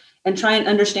borrower, and try and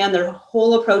understand their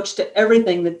whole approach to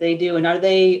everything that they do, and are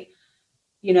they,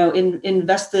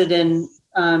 invested in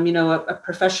a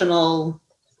professional,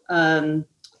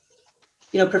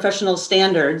 professional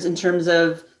standards in terms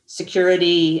of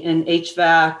security and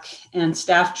HVAC and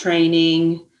staff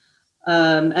training.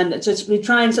 And so we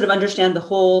try and sort of understand the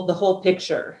whole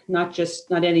picture, not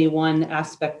any one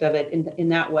aspect of it in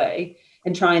that way,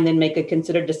 and try and then make a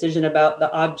considered decision about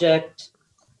the object,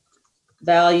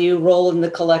 value, role in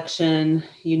the collection,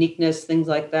 uniqueness, things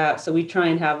like that. So we try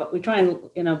and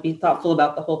be thoughtful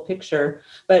about the whole picture.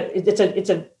 But it's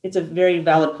a very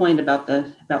valid point about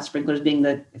sprinklers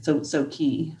being so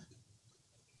key.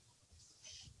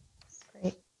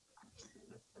 Great.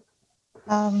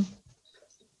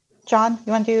 John,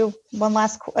 you want to do one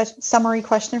last summary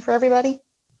question for everybody?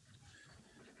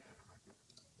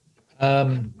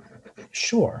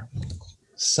 Sure.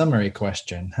 Summary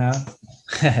question, huh?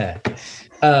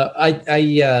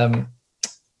 I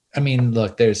mean,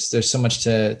 look, there's so much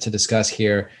to discuss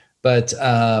here, but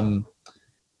I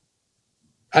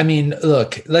mean,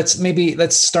 look,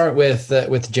 let's start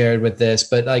with Jared with this,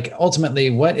 but like ultimately,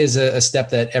 what is a step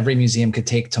that every museum could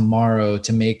take tomorrow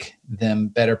to make them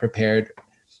better prepared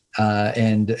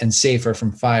and safer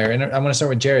from fire? And I want to start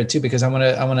with Jared too, because I want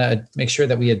to make sure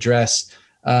that we address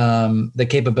the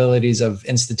capabilities of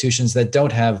institutions that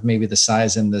don't have maybe the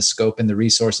size and the scope and the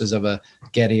resources of a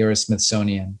Getty or a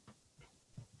Smithsonian.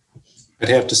 I'd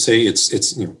have to say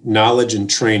it's knowledge and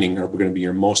training are going to be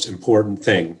your most important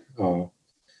thing.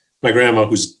 My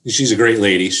grandma, she's a great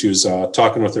lady. She was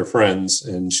talking with her friends,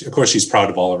 and of course she's proud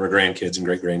of all of her grandkids and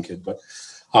great grandkids, but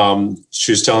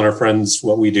she was telling her friends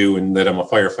what we do and that I'm a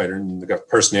firefighter. And the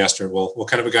person asked her, well, what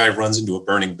kind of a guy runs into a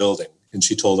burning building? And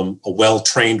she told him, a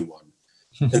well-trained one.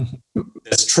 And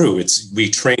that's true. We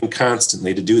train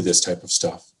constantly to do this type of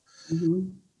stuff. Mm-hmm.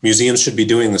 Museums should be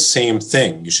doing the same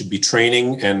thing. You should be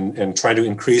training and try to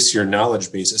increase your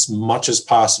knowledge base as much as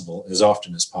possible, as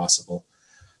often as possible.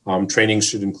 Training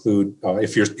should include,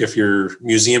 if your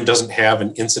museum doesn't have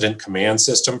an incident command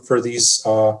system for these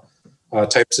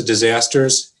types of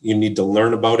disasters, you need to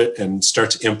learn about it and start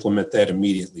to implement that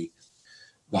immediately.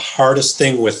 The hardest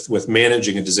thing with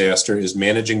managing a disaster is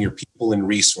managing your people and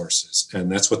resources.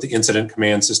 And that's what the incident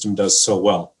command system does so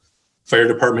well. Fire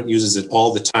department uses it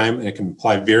all the time, and it can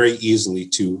apply very easily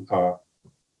to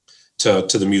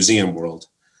the museum world.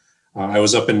 I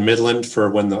was up in Midland for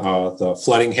when the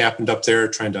flooding happened up there,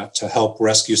 trying to help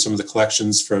rescue some of the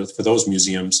collections for those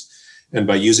museums. And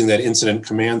by using that incident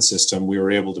command system, we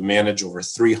were able to manage over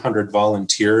 300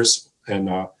 volunteers and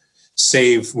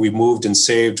we moved and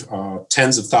saved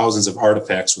tens of thousands of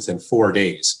artifacts within 4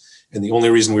 days. And the only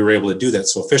reason we were able to do that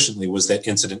so efficiently was that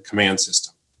incident command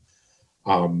system.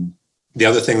 The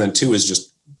other thing then too is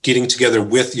just getting together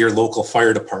with your local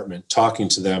fire department, talking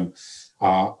to them,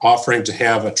 offering to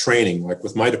have a training. Like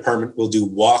with my department, we'll do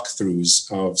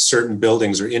walkthroughs of certain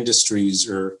buildings or industries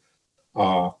or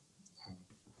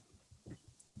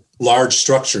large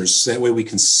structures. That way we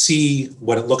can see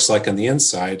what it looks like on the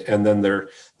inside, and then they're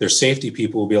their safety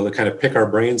people will be able to kind of pick our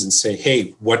brains and say,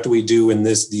 hey, what do we do in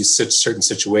these certain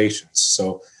situations?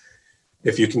 So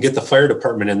if you can get the fire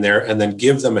department in there and then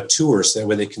give them a tour so that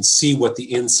way they can see what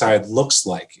the inside looks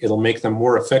like, it'll make them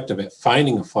more effective at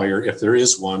finding a fire if there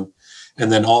is one,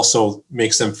 and then also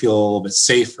makes them feel a little bit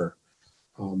safer.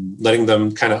 Letting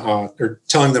them kind of, or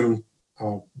telling them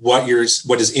what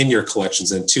is in your collections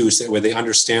then too, so that way they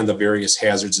understand the various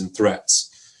hazards and threats.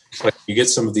 Like you get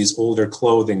some of these older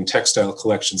clothing, textile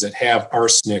collections that have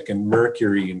arsenic and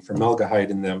mercury and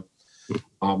formaldehyde in them.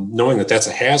 Knowing that that's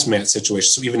a hazmat situation.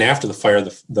 So even after the fire,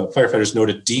 the firefighters know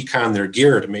to decon their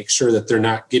gear to make sure that they're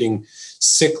not getting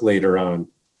sick later on.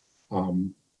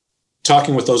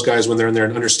 Talking with those guys when they're in there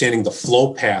and understanding the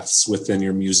flow paths within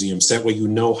your museums. That way you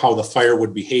know how the fire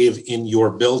would behave in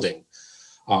your building.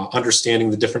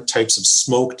 Understanding the different types of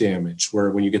smoke damage,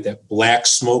 where when you get that black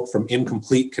smoke from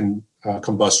incomplete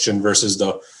combustion versus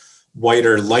the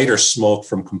whiter, lighter smoke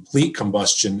from complete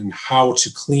combustion, and how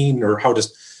to clean or how to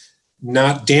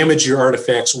not damage your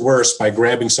artifacts worse by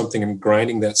grabbing something and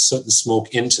grinding that soot and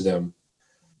smoke into them.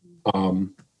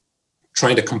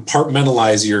 Trying to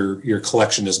compartmentalize your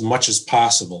collection as much as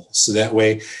possible. So that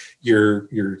way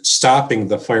you're stopping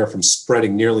the fire from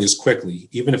spreading nearly as quickly.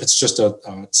 Even if it's just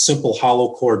a simple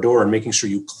hollow core door and making sure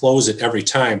you close it every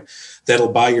time,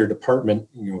 that'll buy your department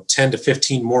 10 to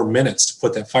 15 more minutes to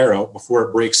put that fire out before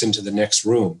it breaks into the next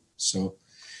room. So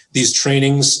these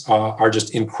trainings are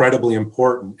just incredibly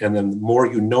important. And then the more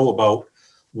you know about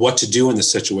what to do in the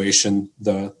situation,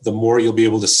 the more you'll be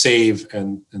able to save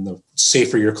and the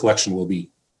safer your collection will be.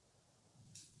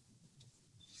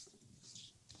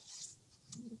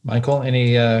 Michael,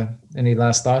 any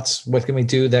last thoughts? What can we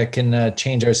do that can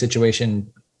change our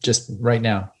situation just right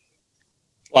now?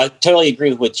 Well, I totally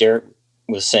agree with what Jared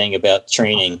was saying about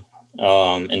training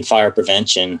and fire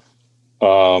prevention.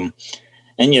 And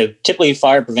typically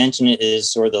fire prevention is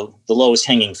sort of the lowest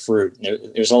hanging fruit.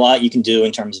 There's a lot you can do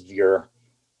in terms of your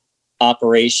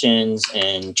operations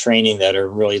and training that are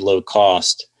really low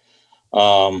cost.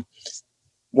 One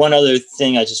other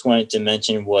thing I just wanted to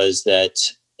mention was that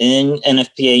in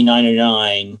NFPA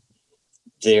 909,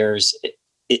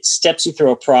 it steps you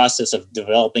through a process of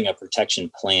developing a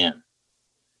protection plan.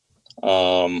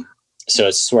 So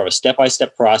it's sort of a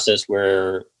step-by-step process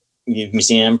where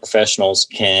museum professionals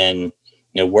can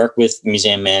work with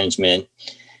museum management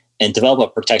and develop a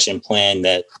protection plan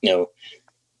that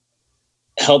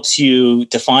helps you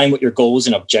define what your goals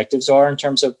and objectives are in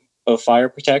terms of fire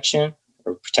protection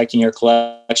or protecting your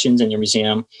collections in your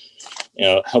museum.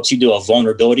 Helps you do a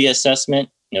vulnerability assessment.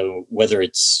 Whether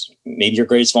it's maybe your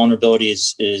greatest vulnerability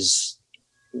is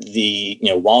the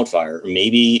wildfire, or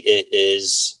maybe it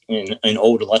is an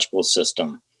old electrical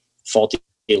system, faulty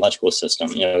electrical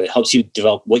system. It helps you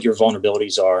develop what your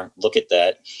vulnerabilities are, look at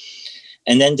that,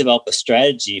 and then develop a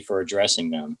strategy for addressing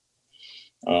them.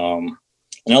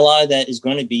 And a lot of that is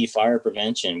going to be fire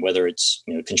prevention, whether it's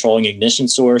controlling ignition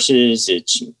sources,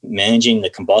 it's managing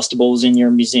the combustibles in your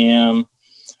museum,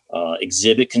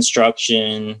 exhibit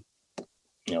construction,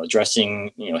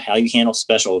 addressing how you handle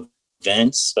special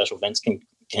events. Special events can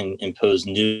impose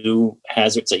new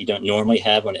hazards that you don't normally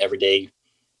have on everyday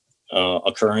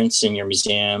occurrence in your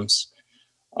museums.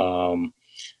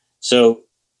 So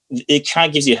it kind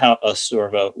of gives you a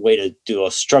sort of a way to do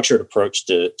a structured approach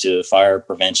to fire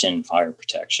prevention, fire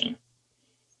protection.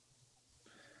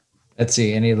 Let's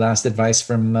see. Any last advice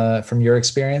from your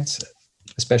experience,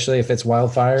 especially if it's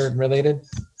wildfire related?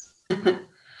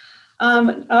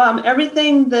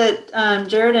 Everything that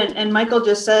Jared and Michael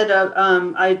just said,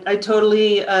 I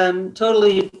totally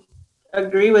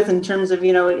agree with in terms of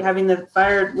having the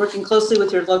fire, working closely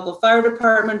with your local fire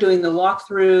department, doing the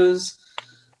walkthroughs.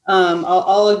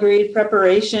 All agreed.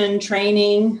 Preparation,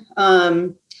 training,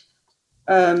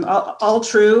 all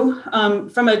true.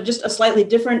 From just a slightly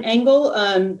different angle,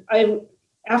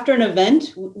 after an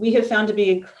event, we have found to be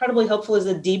incredibly helpful is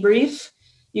a debrief.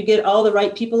 You get all the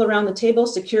right people around the table: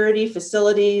 security,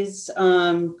 facilities,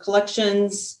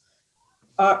 collections,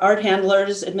 art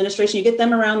handlers, administration. You get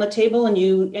them around the table and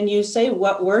you say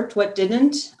what worked, what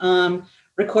didn't.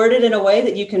 Record it in a way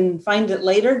that you can find it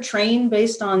later, train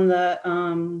based on the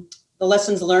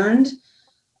lessons learned.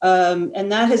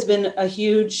 And that has been a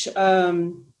huge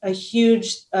benefit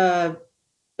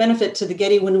to the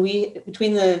Getty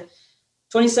between the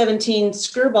 2017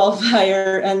 Skirball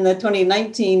fire and the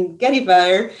 2019 Getty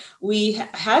fire, we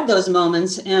had those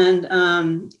moments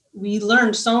and we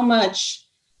learned so much.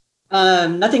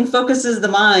 Nothing focuses the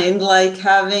mind like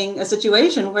having a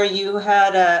situation where you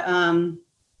had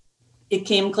it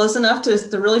came close enough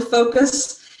to really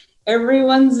focus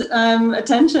everyone's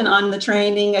attention on the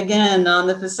training, again, on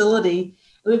the facility.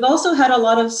 We've also had a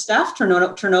lot of staff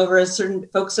turnover as certain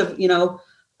folks have,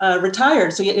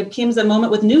 retired. So it became a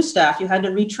moment with new staff. You had to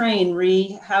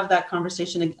retrain, have that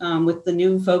conversation with the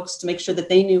new folks to make sure that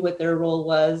they knew what their role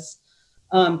was,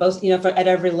 both, at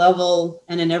every level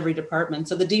and in every department.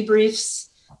 So the debriefs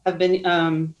have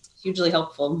been hugely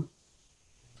helpful.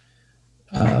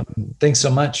 Thanks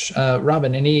so much.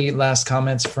 Robin, any last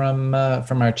comments from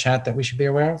our chat that we should be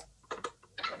aware of?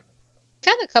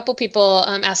 Had a couple people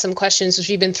ask some questions, which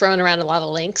we've been throwing around a lot of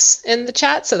links in the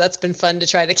chat. So that's been fun to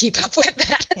try to keep up with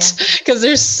that because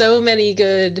there's so many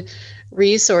good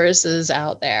resources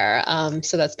out there.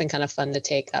 So that's been kind of fun to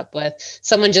take up with.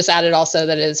 Someone just added also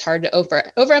that it is hard to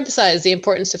overemphasize the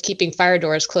importance of keeping fire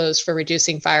doors closed for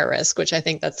reducing fire risk, which I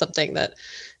think that's something that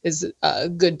is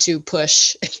good to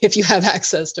push if you have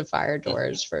access to fire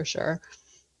doors for sure.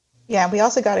 Yeah, we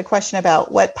also got a question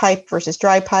about wet pipe versus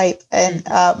dry pipe. And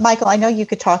Michael, I know you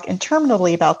could talk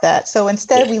interminably about that. So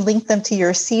instead, we linked them to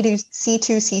your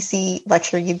C2CC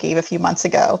lecture you gave a few months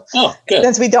ago. Oh, good.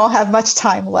 Since we don't have much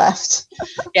time left.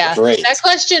 Yeah, Great. That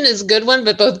question is a good one,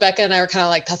 but both Becca and I were kind of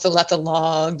like, that's a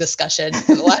long discussion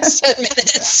for the last 10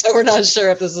 minutes. So we're not sure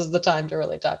if this is the time to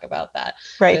really talk about that.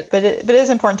 Right, but it is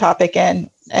an important topic. And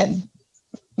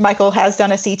Michael has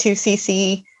done a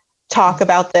C2CC talk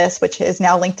about this, which is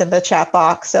now linked in the chat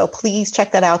box. So please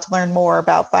check that out to learn more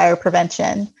about fire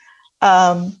prevention.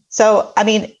 So, I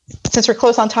mean, since we're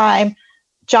close on time,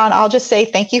 John, I'll just say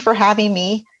thank you for having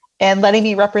me and letting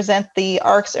me represent the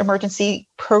ARC's Emergency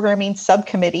Programming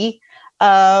Subcommittee.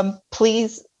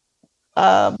 Please,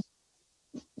 look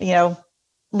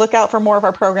out for more of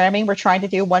our programming. We're trying to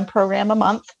do one program a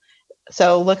month.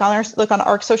 So look on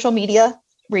ARC social media,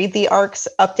 read the ARC's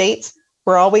updates.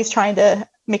 We're always trying to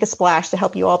make a splash to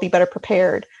help you all be better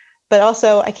prepared. But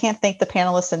also, I can't thank the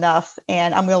panelists enough.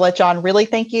 And I'm going to let John really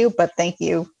thank you, but thank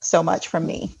you so much from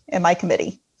me and my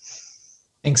committee.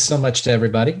 Thanks so much to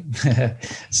everybody.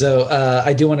 So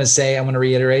I do want to say, I want to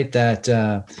reiterate that,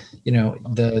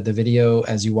 the video,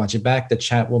 as you watch it back, the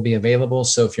chat will be available.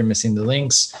 So if you're missing the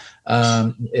links,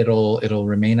 it'll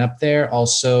remain up there.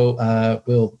 Also,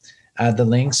 we'll add the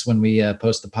links when we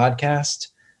post the podcast.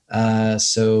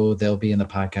 So they'll be in the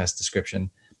podcast description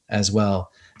as well.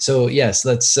 So yes,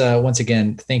 let's once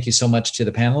again, thank you so much to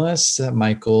the panelists,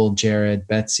 Michael, Jared,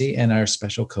 Betsy, and our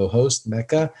special co-host,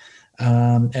 Becca,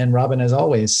 and Robin as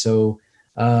always. So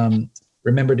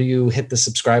remember to hit the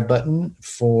subscribe button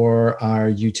for our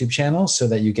YouTube channel so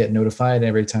that you get notified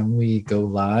every time we go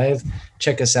live.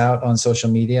 Check us out on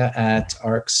social media at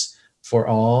ARCS for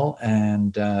All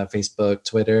and Facebook,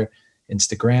 Twitter,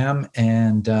 Instagram,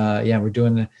 and we're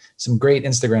doing some great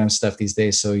Instagram stuff these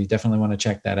days, so you definitely want to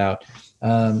check that out.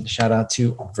 Shout out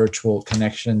to Virtual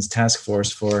Connections Task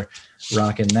Force for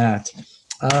rocking that.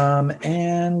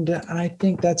 And I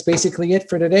think that's basically it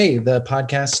for today. The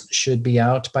podcast should be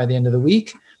out by the end of the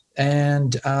week.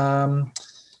 And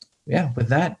with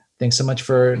that, thanks so much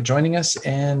for joining us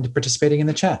and participating in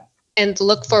the chat. And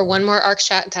look for one more ARC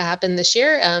chat to happen this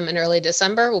year in early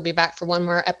December. We'll be back for one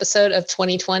more episode of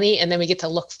 2020, and then we get to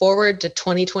look forward to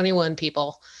 2021,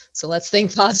 people. So let's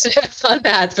think positive on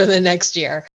that for the next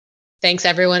year. Thanks,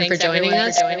 everyone, for joining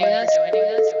us.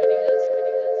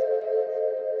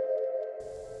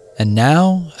 And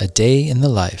now, a day in the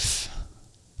life.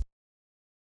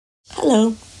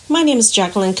 Hello, my name is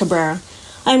Jacqueline Cabrera.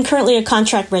 I am currently a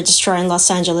contract registrar in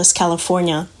Los Angeles,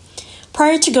 California.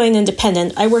 Prior to going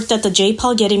independent, I worked at the J.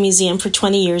 Paul Getty Museum for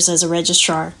 20 years as a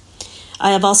registrar.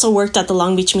 I have also worked at the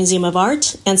Long Beach Museum of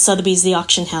Art and Sotheby's The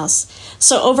Auction House.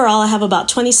 So overall, I have about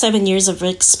 27 years of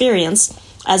experience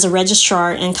as a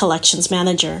registrar and collections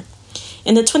manager.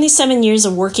 In the 27 years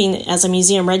of working as a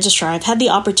museum registrar, I've had the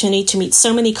opportunity to meet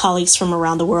so many colleagues from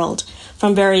around the world,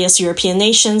 from various European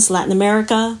nations, Latin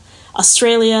America,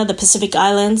 Australia, the Pacific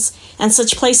Islands, and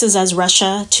such places as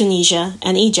Russia, Tunisia,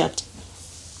 and Egypt.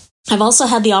 I've also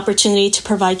had the opportunity to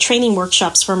provide training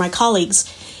workshops for my colleagues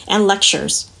and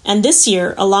lectures. And this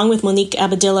year, along with Monique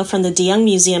Abadilla from the DeYoung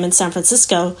Museum in San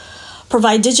Francisco,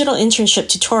 provide digital internship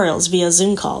tutorials via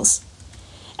Zoom calls.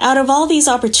 Out of all these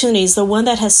opportunities, the one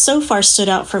that has so far stood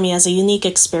out for me as a unique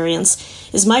experience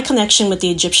is my connection with the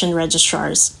Egyptian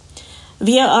registrars.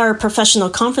 Via our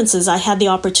professional conferences, I had the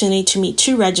opportunity to meet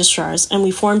 2 registrars, and we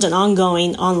formed an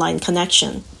ongoing online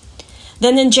connection.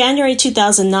 Then in January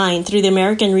 2009, through the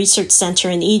American Research Center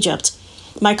in Egypt,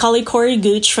 my colleague Corey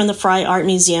Gooch from the Frye Art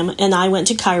Museum and I went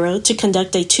to Cairo to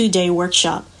conduct a 2-day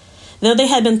workshop. Though they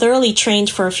had been thoroughly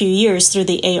trained for a few years through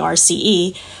the ARCE,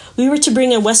 we were to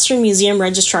bring a Western Museum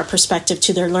registrar perspective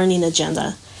to their learning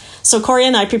agenda. So Corey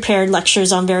and I prepared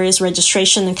lectures on various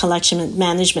registration and collection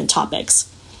management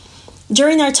topics.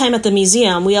 During our time at the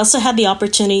museum, we also had the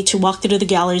opportunity to walk through the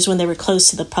galleries when they were closed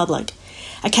to the public.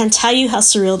 I can't tell you how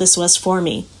surreal this was for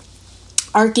me.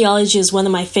 Archaeology is one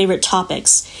of my favorite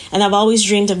topics, and I've always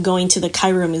dreamed of going to the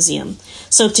Cairo Museum.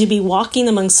 So to be walking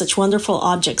among such wonderful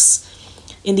objects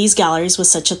in these galleries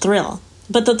was such a thrill.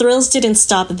 But the thrills didn't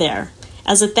stop there.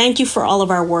 As a thank you for all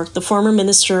of our work, the former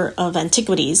Minister of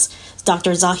Antiquities,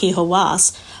 Dr. Zahi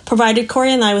Hawass, provided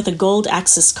Corey and I with a gold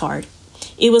access card.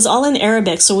 It was all in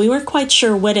Arabic, so we weren't quite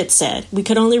sure what it said. We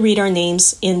could only read our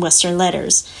names in Western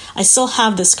letters. I still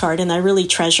have this card, and I really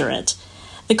treasure it.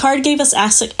 The card gave us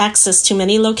access to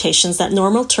many locations that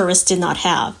normal tourists did not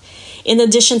have. In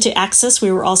addition to access,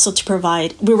 we were also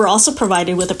provided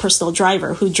with a personal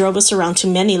driver who drove us around to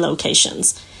many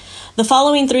locations. The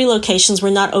following 3 locations were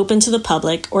not open to the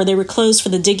public, or they were closed for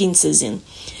the digging season,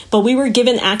 but we were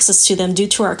given access to them due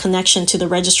to our connection to the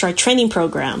Registrar Training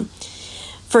Program.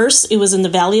 First, it was in the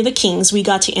Valley of the Kings. We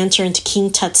got to enter into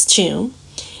King Tut's tomb,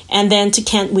 and then to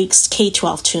Kent Week's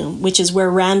K-12 tomb, which is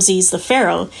where Ramses the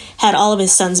Pharaoh had all of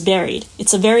his sons buried.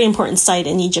 It's a very important site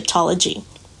in Egyptology.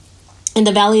 In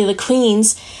the Valley of the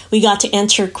Queens, we got to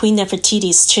enter Queen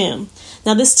Nefertiti's tomb.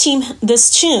 Now, this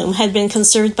tomb had been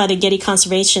conserved by the Getty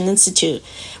Conservation Institute,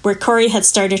 where Corey had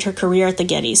started her career at the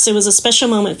Getty, so it was a special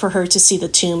moment for her to see the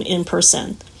tomb in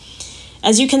person.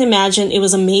 As you can imagine, it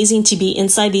was amazing to be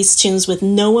inside these tombs with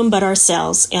no one but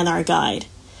ourselves and our guide.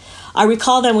 I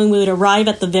recall that when we would arrive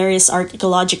at the various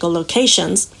archaeological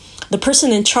locations, the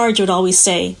person in charge would always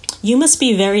say, "You must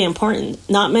be very important.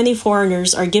 Not many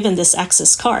foreigners are given this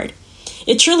access card."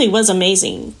 It truly was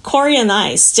amazing. Corey and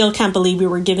I still can't believe we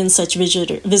were given such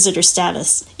visitor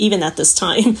status, even at this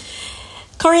time.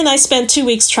 Corey and I spent 2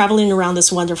 weeks traveling around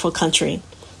this wonderful country.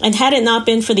 And had it not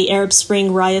been for the Arab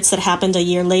Spring riots that happened a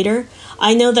year later,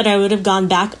 I know that I would have gone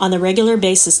back on a regular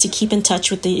basis to keep in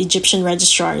touch with the Egyptian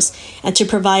registrars and to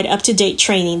provide up-to-date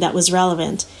training that was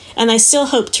relevant. And I still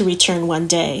hope to return one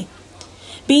day.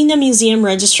 Being a museum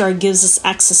registrar gives us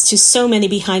access to so many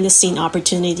behind-the-scene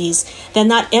opportunities that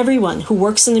not everyone who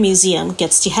works in the museum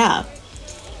gets to have.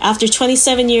 After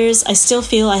 27 years, I still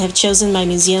feel I have chosen my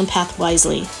museum path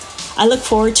wisely. I look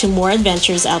forward to more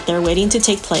adventures out there waiting to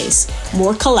take place,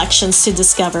 more collections to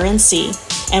discover and see,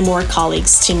 and more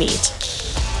colleagues to meet.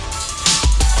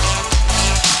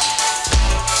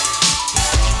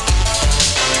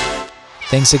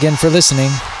 Thanks again for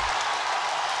listening.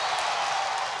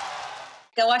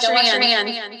 Go wash your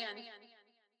hands.